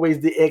not always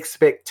the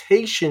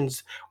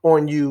expectations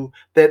on you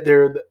that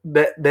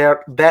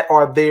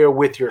are there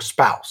with your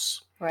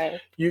spouse. Right.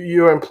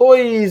 Your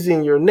employees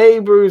and your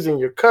neighbors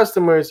and your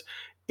customers,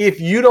 if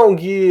you don't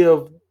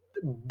give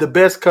the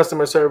best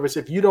customer service,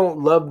 if you don't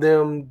love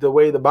them the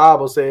way the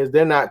Bible says,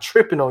 they're not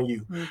tripping on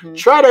you.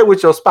 Try that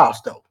with your spouse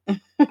though.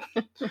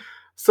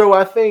 So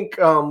I think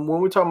when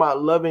we're talking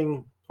about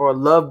loving or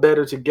love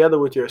better together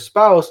with your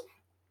spouse,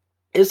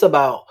 it's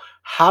about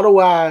how do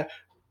I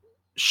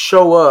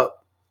show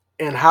up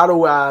and how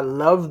do I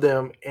love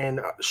them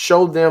and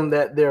show them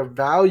that they're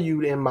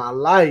valued in my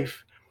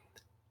life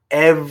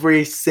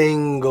every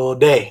single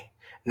day,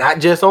 not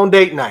just on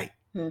date night.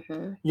 You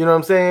know what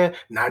I'm saying?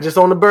 Not just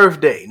on the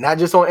birthday, not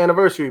just on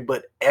anniversary,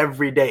 but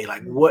every day.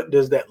 Like, what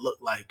does that look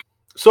like?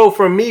 So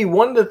for me,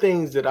 one of the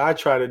things that I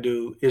try to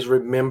do is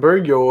remember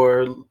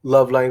your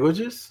love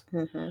languages.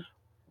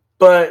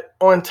 But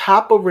on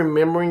top of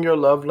remembering your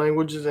love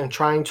languages and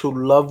trying to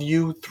love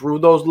you through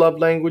those love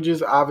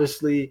languages,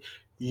 obviously,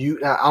 I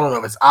don't know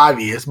if it's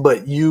obvious,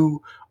 but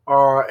you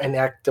are an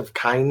act of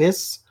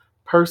kindness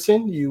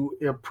person. You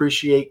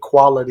appreciate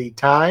quality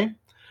time.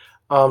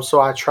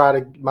 So I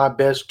try my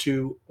best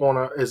to,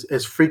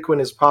 as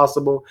frequent as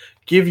possible,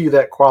 give you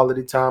that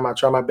quality time. I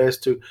try my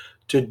best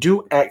to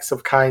do acts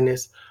of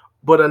kindness.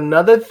 But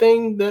another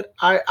thing that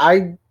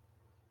I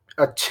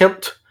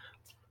attempt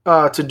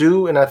to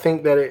do, and I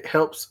think that it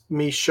helps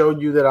me show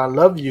you that I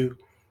love you,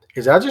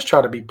 is I just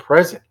try to be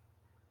present.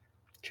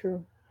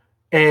 True.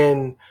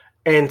 And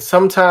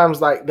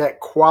sometimes like that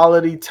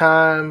quality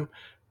time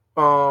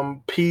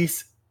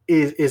piece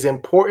is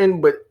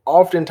important, but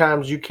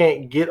oftentimes you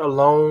can't get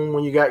alone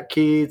when you got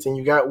kids and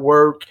you got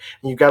work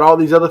and you got all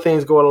these other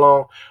things going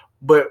along.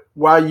 But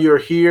while you're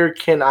here,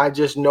 can I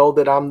just know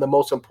that I'm the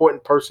most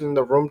important person in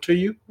the room to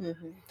you?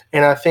 Mm-hmm.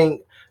 And I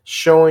think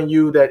showing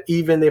you that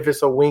even if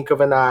it's a wink of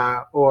an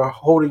eye or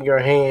holding your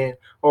hand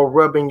or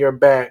rubbing your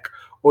back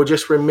or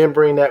just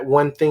remembering that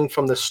one thing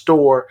from the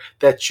store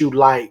that you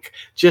like,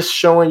 just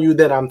showing you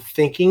that I'm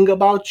thinking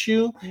about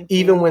you, mm-hmm.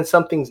 even when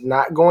something's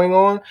not going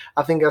on.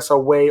 I think that's a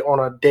way on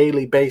a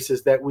daily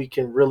basis that we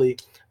can really,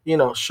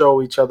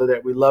 show each other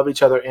that we love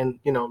each other and,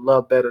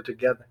 love better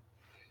together.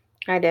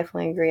 I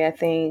definitely agree. I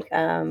think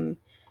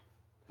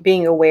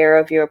being aware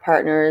of your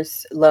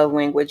partner's love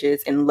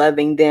languages and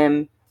loving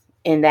them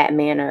in that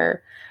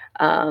manner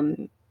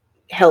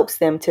helps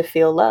them to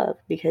feel love,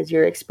 because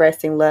you're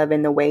expressing love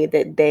in the way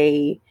that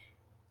they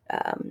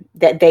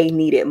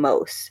need it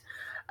most.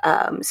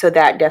 So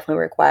that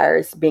definitely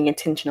requires being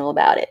intentional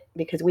about it,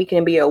 because we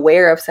can be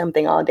aware of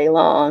something all day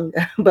long,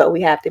 but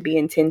we have to be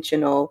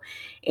intentional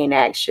and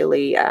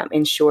actually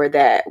ensure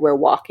that we're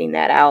walking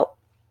that out.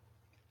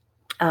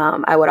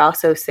 I would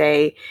also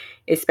say,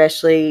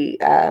 especially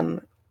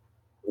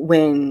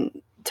when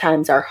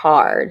times are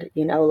hard,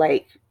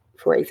 like,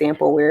 for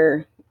example,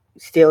 we're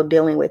still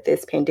dealing with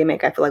this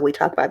pandemic. I feel like we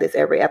talk about this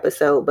every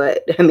episode,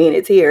 but I mean,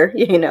 it's here,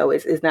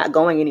 it's not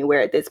going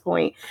anywhere at this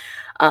point.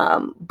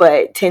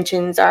 But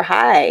tensions are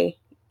high,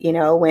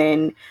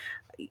 when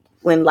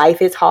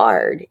life is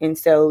hard. And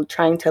so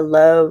trying to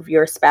love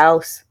your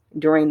spouse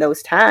during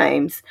those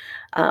times,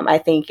 I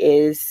think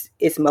is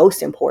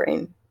most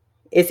important.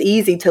 It's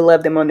easy to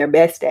love them on their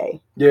best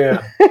day.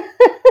 Yeah.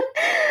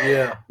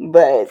 Yeah.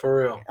 But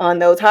for real, on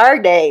those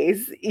hard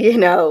days,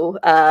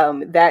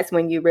 that's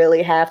when you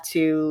really have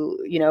to,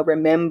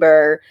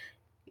 remember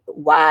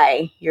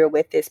why you're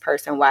with this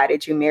person. Why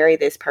did you marry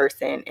this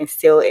person? And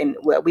still, in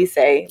what we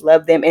say,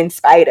 love them in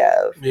spite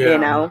of,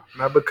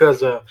 not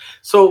because of.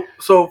 So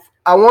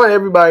I want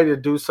everybody to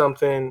do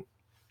something.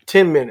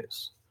 10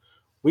 minutes.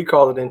 We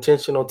call it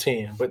intentional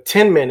 10, but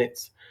 10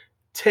 minutes.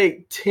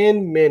 Take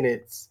 10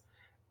 minutes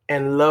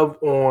and love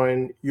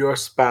on your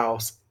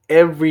spouse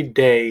every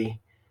day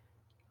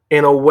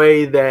in a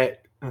way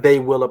that they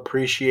will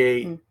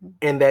appreciate, mm-hmm.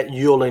 and that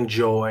you'll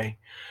enjoy.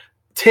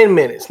 10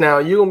 minutes. Now,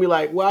 you're going to be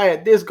like, well, I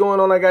had this going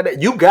on, I got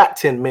that. You got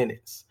 10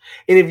 minutes.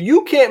 And if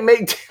you can't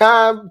make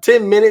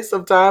 10 minutes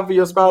of time for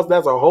your spouse,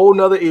 that's a whole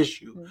nother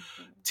issue. Mm-hmm.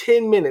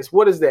 10 minutes.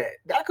 What is that?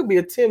 That could be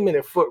a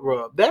 10-minute foot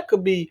rub. That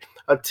could be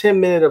a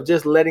 10-minute of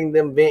just letting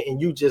them vent and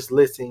you just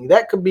listening.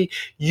 That could be,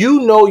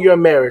 your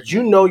marriage,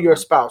 your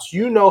spouse,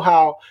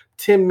 how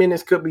 10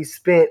 minutes could be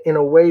spent in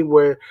a way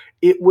where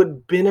it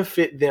would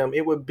benefit them.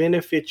 It would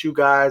benefit you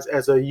guys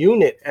as a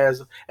unit,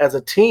 as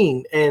a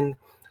team. And,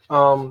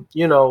 for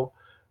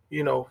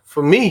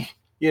me,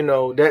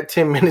 that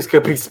 10 minutes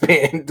could be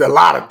spent a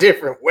lot of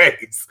different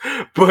ways.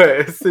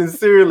 But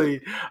sincerely,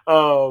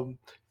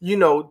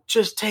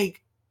 just take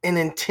an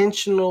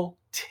intentional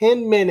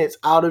 10 minutes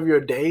out of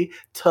your day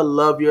to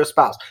love your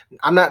spouse.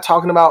 I'm not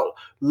talking about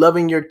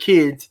loving your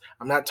kids.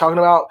 I'm not talking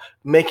about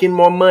making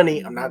more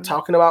money. I'm not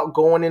talking about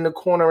going in the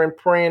corner and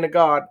praying to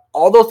God.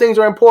 All those things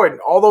are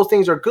important. All those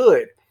things are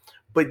good.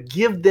 But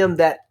give them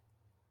that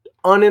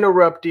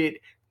uninterrupted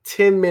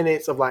 10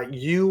 minutes of like,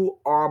 you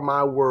are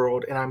my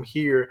world and I'm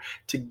here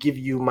to give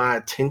you my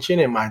attention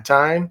and my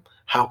time.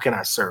 How can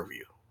I serve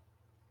you?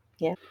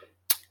 Yeah.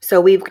 So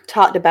we've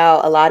talked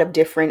about a lot of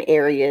different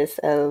areas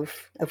of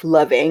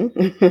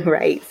loving,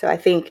 right? So I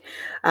think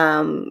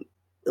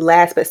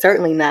last but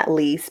certainly not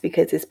least,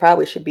 because this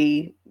probably should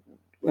be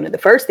one of the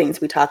first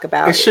things we talk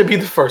about. It should be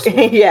the first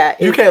one. Yeah.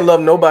 You can't love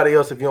nobody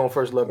else if you don't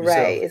first love yourself.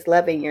 Right. It's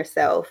loving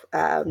yourself.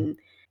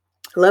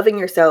 Loving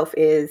yourself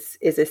is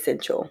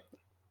essential.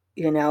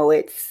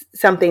 It's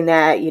something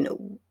that,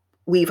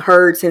 we've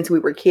heard since we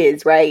were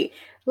kids, right?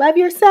 Love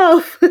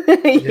yourself,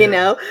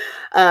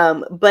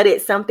 But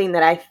it's something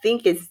that I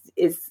think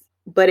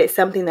but it's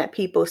something that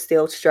people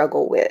still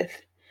struggle with.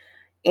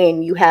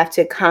 And you have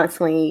to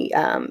constantly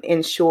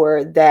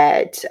ensure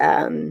that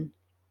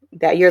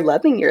that you're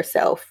loving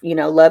yourself.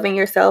 Loving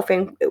yourself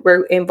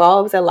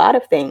involves a lot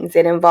of things.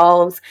 It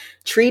involves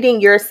treating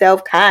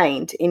yourself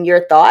kind in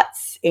your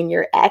thoughts, in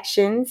your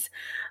actions,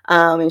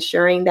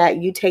 ensuring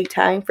that you take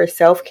time for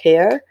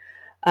self-care,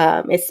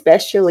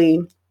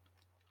 especially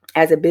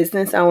as a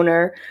business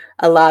owner.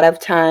 A lot of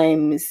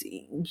times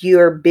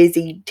you're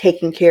busy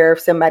taking care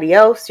of somebody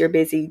else. You're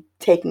busy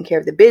taking care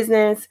of the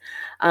business.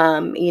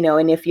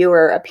 And if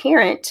you're a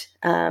parent,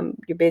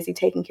 You're busy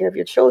taking care of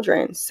your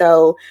children.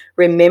 So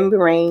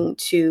remembering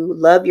to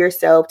love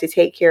yourself, to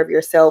take care of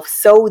yourself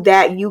so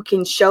that you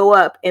can show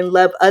up and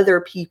love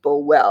other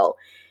people well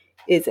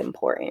is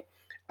important.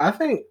 I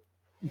think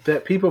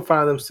that people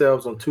find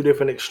themselves on two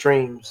different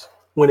extremes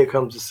when it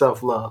comes to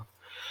self-love.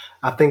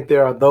 I think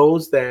there are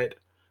those that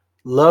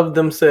love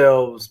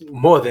themselves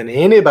more than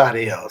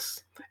anybody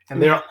else.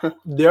 And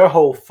their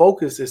whole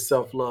focus is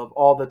self-love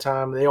all the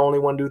time. They only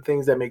want to do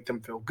things that make them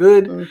feel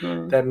good,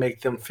 that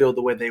make them feel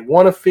the way they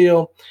want to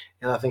feel.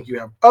 And I think you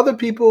have other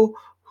people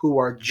who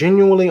are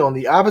genuinely on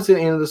the opposite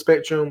end of the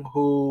spectrum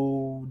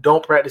who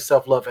don't practice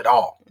self-love at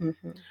all.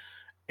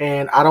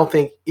 And I don't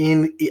think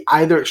in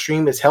either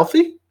extreme is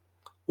healthy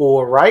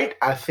or right.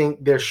 I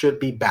think there should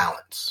be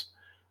balance.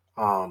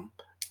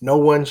 No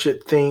one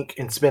should think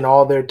and spend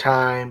all their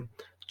time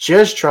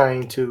just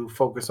trying to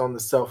focus on the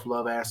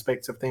self-love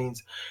aspects of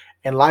things.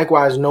 And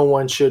likewise, no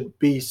one should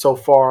be so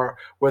far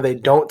where they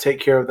don't take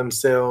care of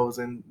themselves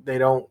and they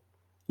don't,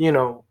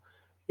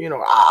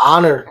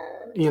 honor,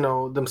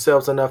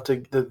 themselves enough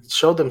to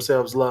show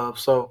themselves love.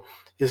 So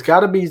there's got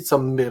to be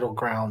some middle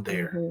ground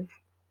there.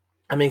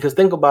 I mean, because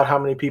think about how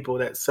many people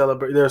that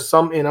celebrate. There's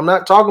some, and I'm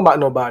not talking about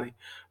nobody,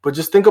 but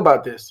just think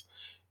about this.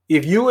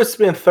 If you would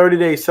spend 30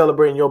 days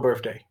celebrating your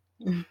birthday,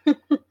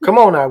 come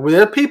on now.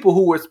 There are people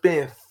who would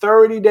spend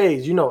 30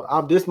 days.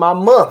 This my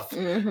month.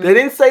 They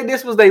didn't say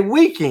this was their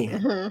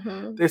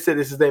weekend. They said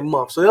this is their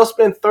month. So they'll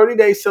spend 30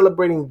 days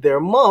celebrating their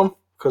month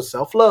because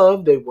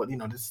self-love. This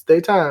is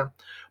their time.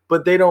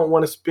 But they don't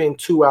want to spend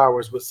 2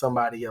 hours with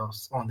somebody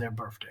else on their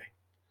birthday.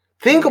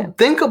 Think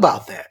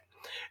about that.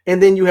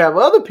 And then you have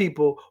other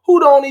people who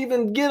don't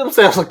even give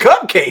themselves a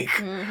cupcake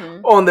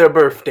on their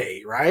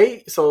birthday,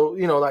 right? So,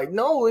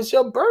 no, it's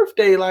your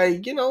birthday.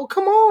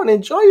 Come on,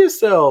 enjoy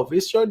yourself.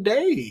 It's your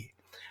day.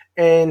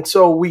 And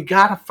so we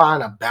got to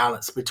find a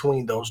balance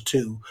between those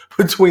two,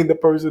 between the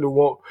person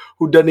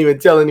who doesn't even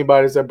tell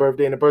anybody it's their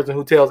birthday and the person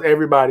who tells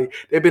everybody.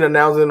 They've been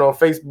announcing it on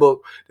Facebook,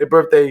 their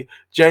birthday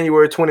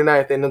January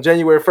 29th and on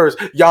January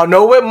 1st. Y'all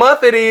know what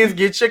month it is.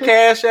 Get your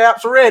cash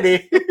apps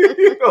ready.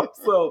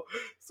 So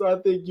I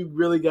think you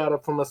really got to,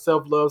 from a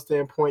self-love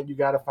standpoint, you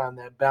got to find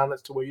that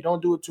balance to where you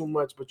don't do it too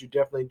much, but you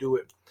definitely do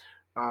it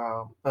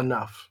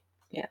enough.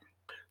 Yeah.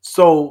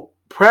 So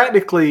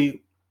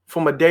practically,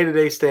 from a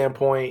day-to-day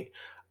standpoint,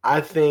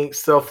 I think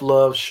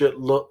self-love should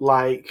look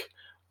like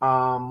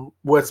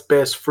what's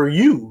best for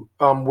you,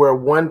 where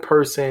one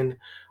person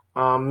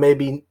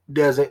maybe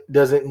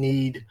doesn't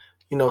need,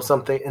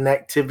 an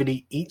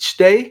activity each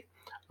day.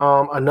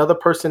 Another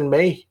person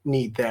may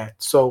need that.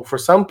 So for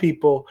some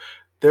people,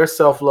 their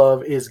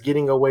self-love is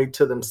getting away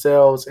to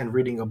themselves and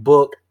reading a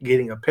book,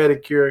 getting a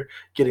pedicure,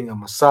 getting a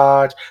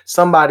massage.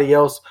 Somebody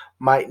else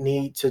might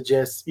need to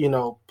just,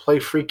 play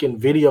freaking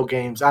video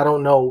games. I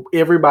don't know.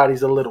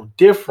 Everybody's a little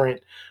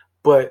different,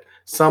 but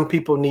some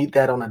people need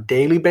that on a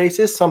daily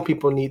basis. Some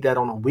people need that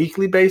on a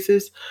weekly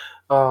basis.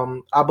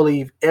 I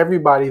believe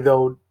everybody,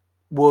 though,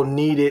 will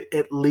need it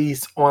at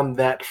least on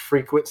that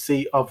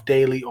frequency of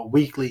daily or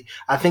weekly.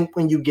 I think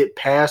when you get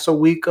past a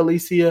week,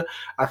 Alicia,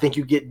 I think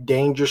you get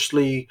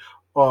dangerously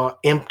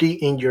empty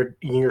in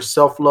your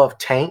self-love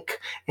tank,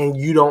 and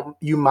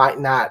you might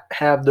not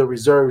have the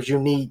reserves you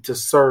need to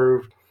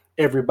serve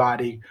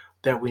everybody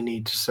that we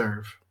need to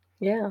serve.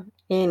 Yeah.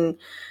 And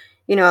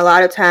a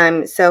lot of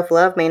times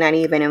self-love may not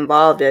even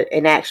involve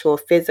an actual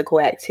physical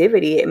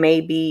activity. It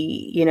may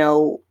be,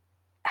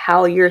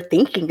 how you're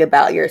thinking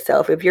about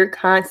yourself. If you're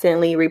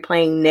constantly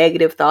replaying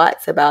negative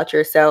thoughts about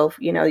yourself,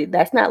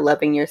 that's not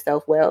loving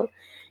yourself well.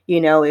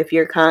 If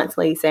you're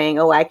constantly saying,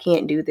 oh, I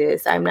can't do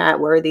this, I'm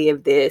not worthy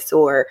of this,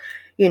 or,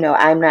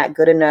 I'm not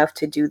good enough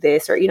to do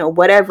this, or,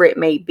 whatever it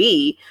may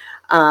be,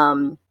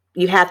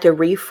 you have to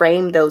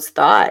reframe those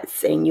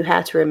thoughts, and you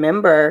have to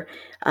remember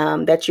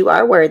that you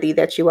are worthy,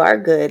 that you are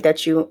good,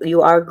 that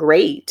you are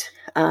great.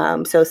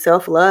 So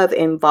self-love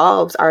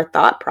involves our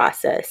thought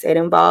process. It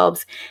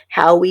involves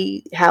how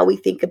we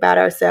think about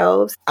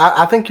ourselves.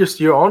 I think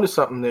you're onto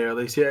something there,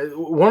 Alicia.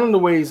 One of the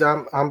ways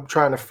I'm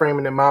trying to frame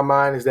it in my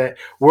mind is that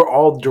we're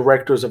all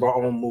directors of our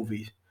own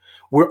movie.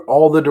 We're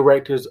all the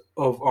directors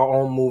of our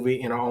own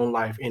movie in our own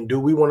life. And do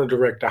we want to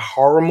direct a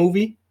horror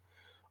movie?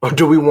 Or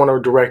do we want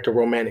to direct a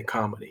romantic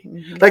comedy?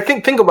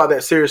 Mm-hmm. Think about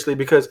that seriously,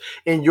 because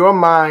in your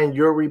mind,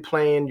 you're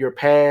replaying your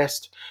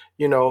past.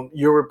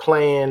 You're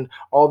replaying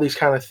all these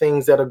kind of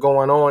things that are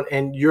going on,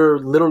 and you're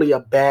literally a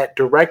bad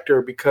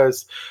director,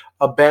 because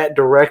a bad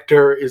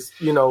director is,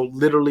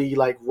 literally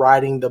like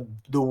writing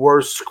the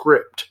worst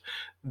script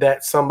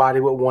that somebody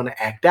would want to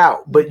act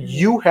out. But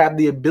you have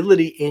the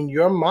ability in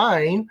your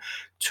mind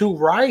to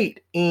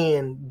write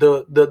in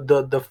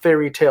the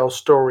fairy tale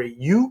story.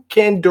 You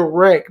can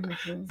direct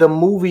the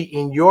movie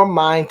in your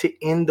mind to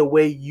end the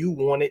way you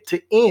want it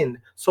to end.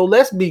 So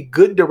let's be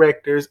good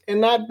directors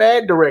and not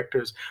bad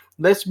directors.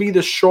 Let's be the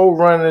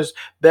showrunners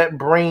that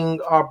bring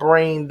our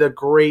brain the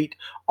great,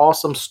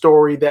 awesome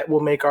story that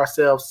will make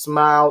ourselves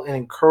smile and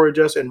encourage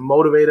us and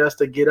motivate us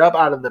to get up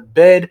out of the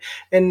bed,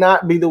 and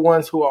not be the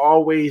ones who are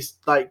always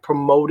like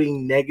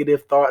promoting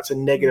negative thoughts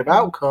and negative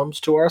outcomes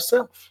to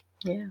ourselves.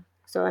 Yeah.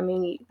 So, I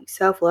mean,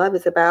 self-love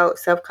is about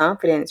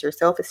self-confidence or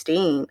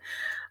self-esteem.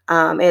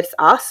 It's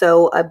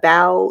also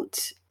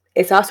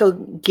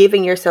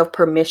giving yourself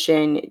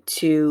permission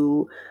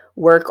to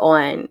work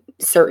on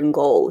certain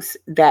goals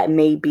that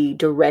may be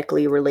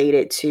directly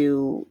related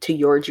to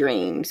your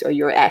dreams or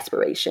your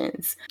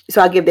aspirations.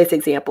 So I'll give this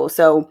example.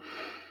 So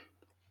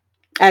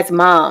as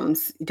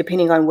moms,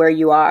 depending on where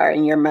you are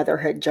in your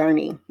motherhood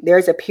journey,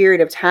 there's a period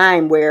of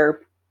time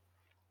where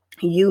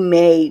you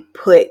may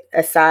put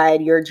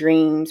aside your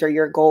dreams or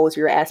your goals,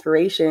 your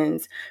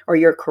aspirations, or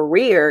your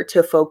career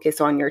to focus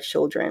on your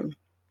children.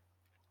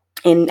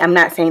 And I'm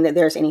not saying that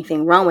there's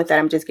anything wrong with that.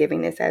 I'm just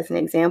giving this as an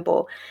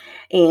example.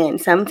 And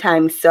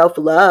sometimes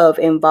self-love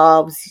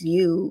involves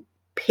you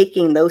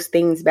picking those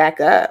things back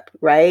up,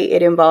 right?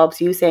 It involves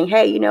you saying,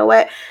 hey, you know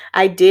what?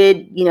 I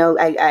did,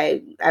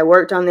 I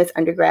worked on this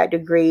undergrad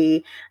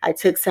degree. I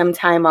took some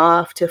time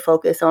off to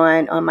focus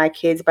on my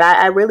kids, but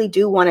I really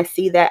do want to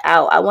see that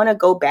out. I want to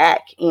go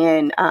back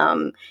and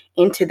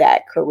into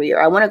that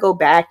career. I want to go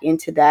back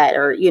into that,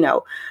 or,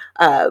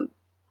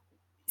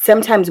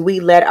 sometimes we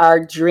let our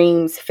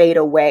dreams fade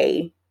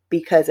away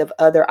because of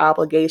other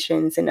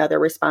obligations and other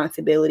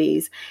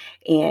responsibilities.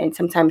 And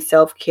sometimes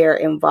self-care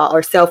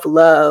or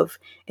self-love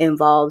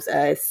involves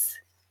us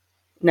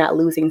not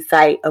losing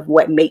sight of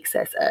what makes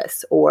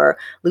us, or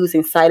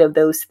losing sight of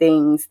those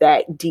things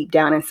that deep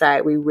down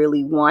inside we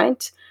really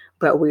want,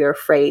 but we're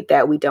afraid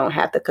that we don't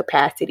have the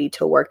capacity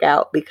to work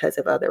out because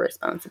of other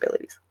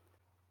responsibilities.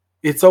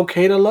 It's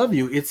okay to love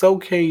you. It's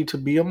okay to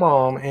be a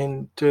mom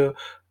and to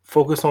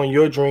focus on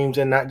your dreams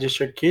and not just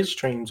your kids'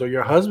 dreams or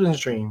your husband's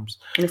dreams.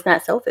 And it's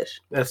not selfish.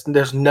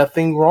 There's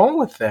nothing wrong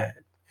with that.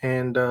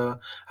 And I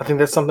think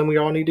that's something we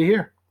all need to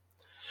hear.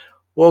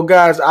 Well,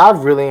 guys,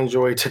 I've really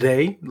enjoyed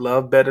today.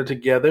 Love Better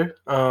Together.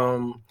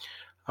 I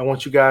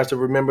want you guys to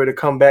remember to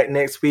come back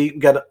next week. We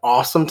got an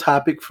awesome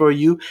topic for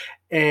you.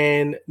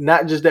 And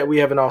not just that we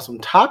have an awesome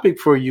topic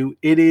for you,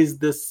 it is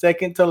the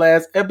second to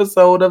last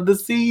episode of the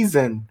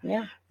season.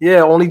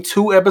 Yeah, only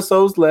 2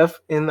 episodes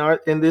left in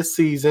this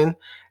season.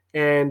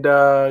 And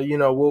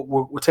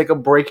we'll take a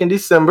break in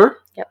December.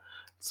 Yep.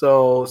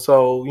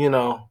 So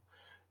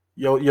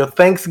your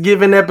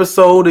Thanksgiving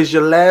episode is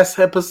your last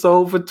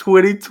episode for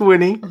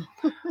 2020.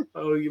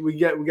 We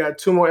got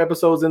 2 more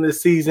episodes in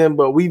this season,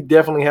 but we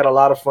definitely had a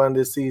lot of fun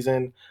this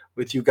season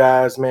with you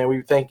guys, man.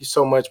 We thank you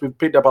so much. We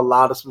picked up a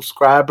lot of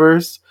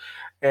subscribers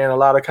and a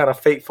lot of kind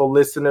of faithful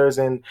listeners,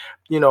 and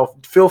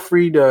feel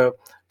free to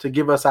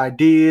give us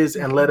ideas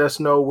and let us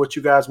know what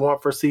you guys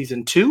want for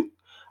season 2.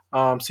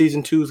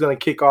 Season 2 is going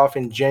to kick off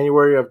in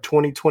January of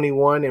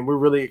 2021, and we're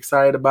really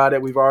excited about it.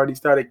 We've already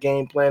started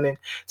game planning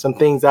some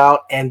things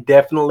out, and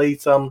definitely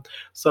some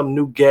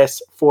new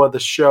guests for the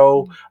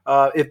show.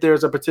 If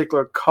there's a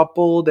particular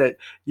couple that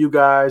you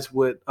guys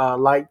would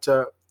like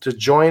to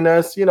join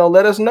us,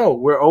 let us know.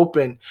 We're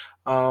open.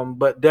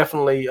 But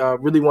definitely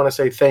really want to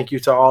say thank you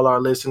to all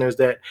our listeners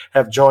that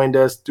have joined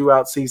us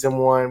throughout season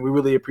 1. We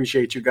really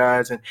appreciate you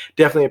guys, and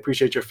definitely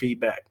appreciate your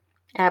feedback.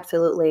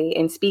 Absolutely.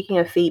 And speaking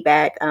of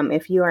feedback,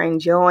 if you are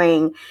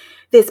enjoying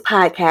this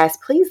podcast,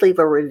 please leave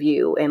a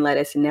review and let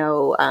us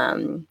know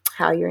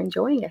how you're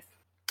enjoying it.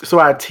 So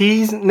I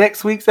teased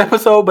next week's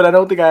episode, but I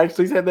don't think I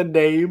actually said the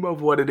name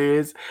of what it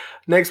is.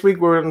 Next week,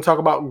 we're going to talk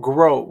about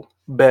Grow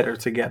Better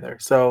Together.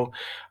 So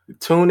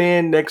tune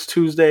in next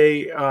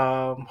Tuesday.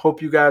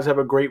 Hope you guys have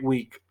a great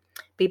week.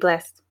 Be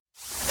blessed.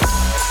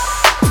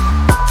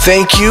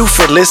 Thank you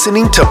for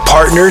listening to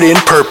Partnered in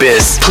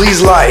Purpose.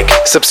 Please like,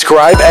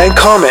 subscribe, and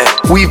comment.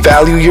 We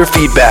value your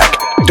feedback.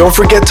 Don't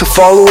forget to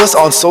follow us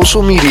on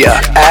social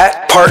media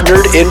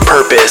 @Partnered in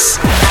Purpose.